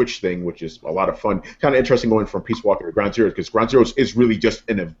Twitch thing, which is a lot of fun. Kind of interesting going from Peace Walker to Ground Zeroes because Ground Zeroes is really just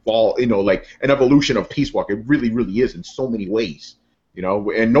an evolution of Peace Walker. It really, really is in so many ways.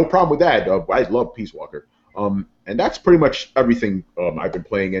 And no problem with that. I love Peace Walker. And that's pretty much everything I've been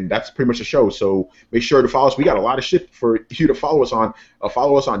playing, and that's pretty much the show. So make sure to follow us. We got a lot of shit for you to follow us on.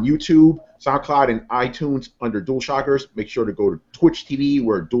 Follow us on YouTube, SoundCloud, and iTunes under DualShockers. Make sure to go to Twitch TV.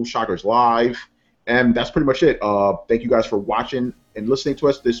 We're DualShockers Live. And that's pretty much it. Thank you guys for watching and listening to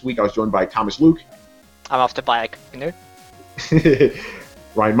us. This week I was joined by Thomas Luke. I'm off to buy a canoe.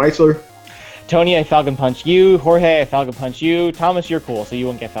 Ryan Meitzler. Tony, I Falcon Punch you. Jorge, I Falcon Punch you. Thomas, you're cool, so you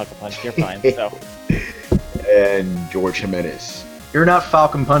won't get Falcon Punched. You're fine. So. And George Jimenez. You're not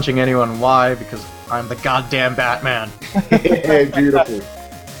Falcon punching anyone. Why? Because I'm the goddamn Batman. Beautiful.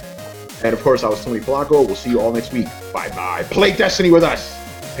 And of course, I was Tony Polanco. We'll see you all next week. Bye-bye. Play Destiny with us.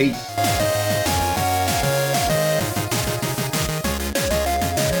 Peace.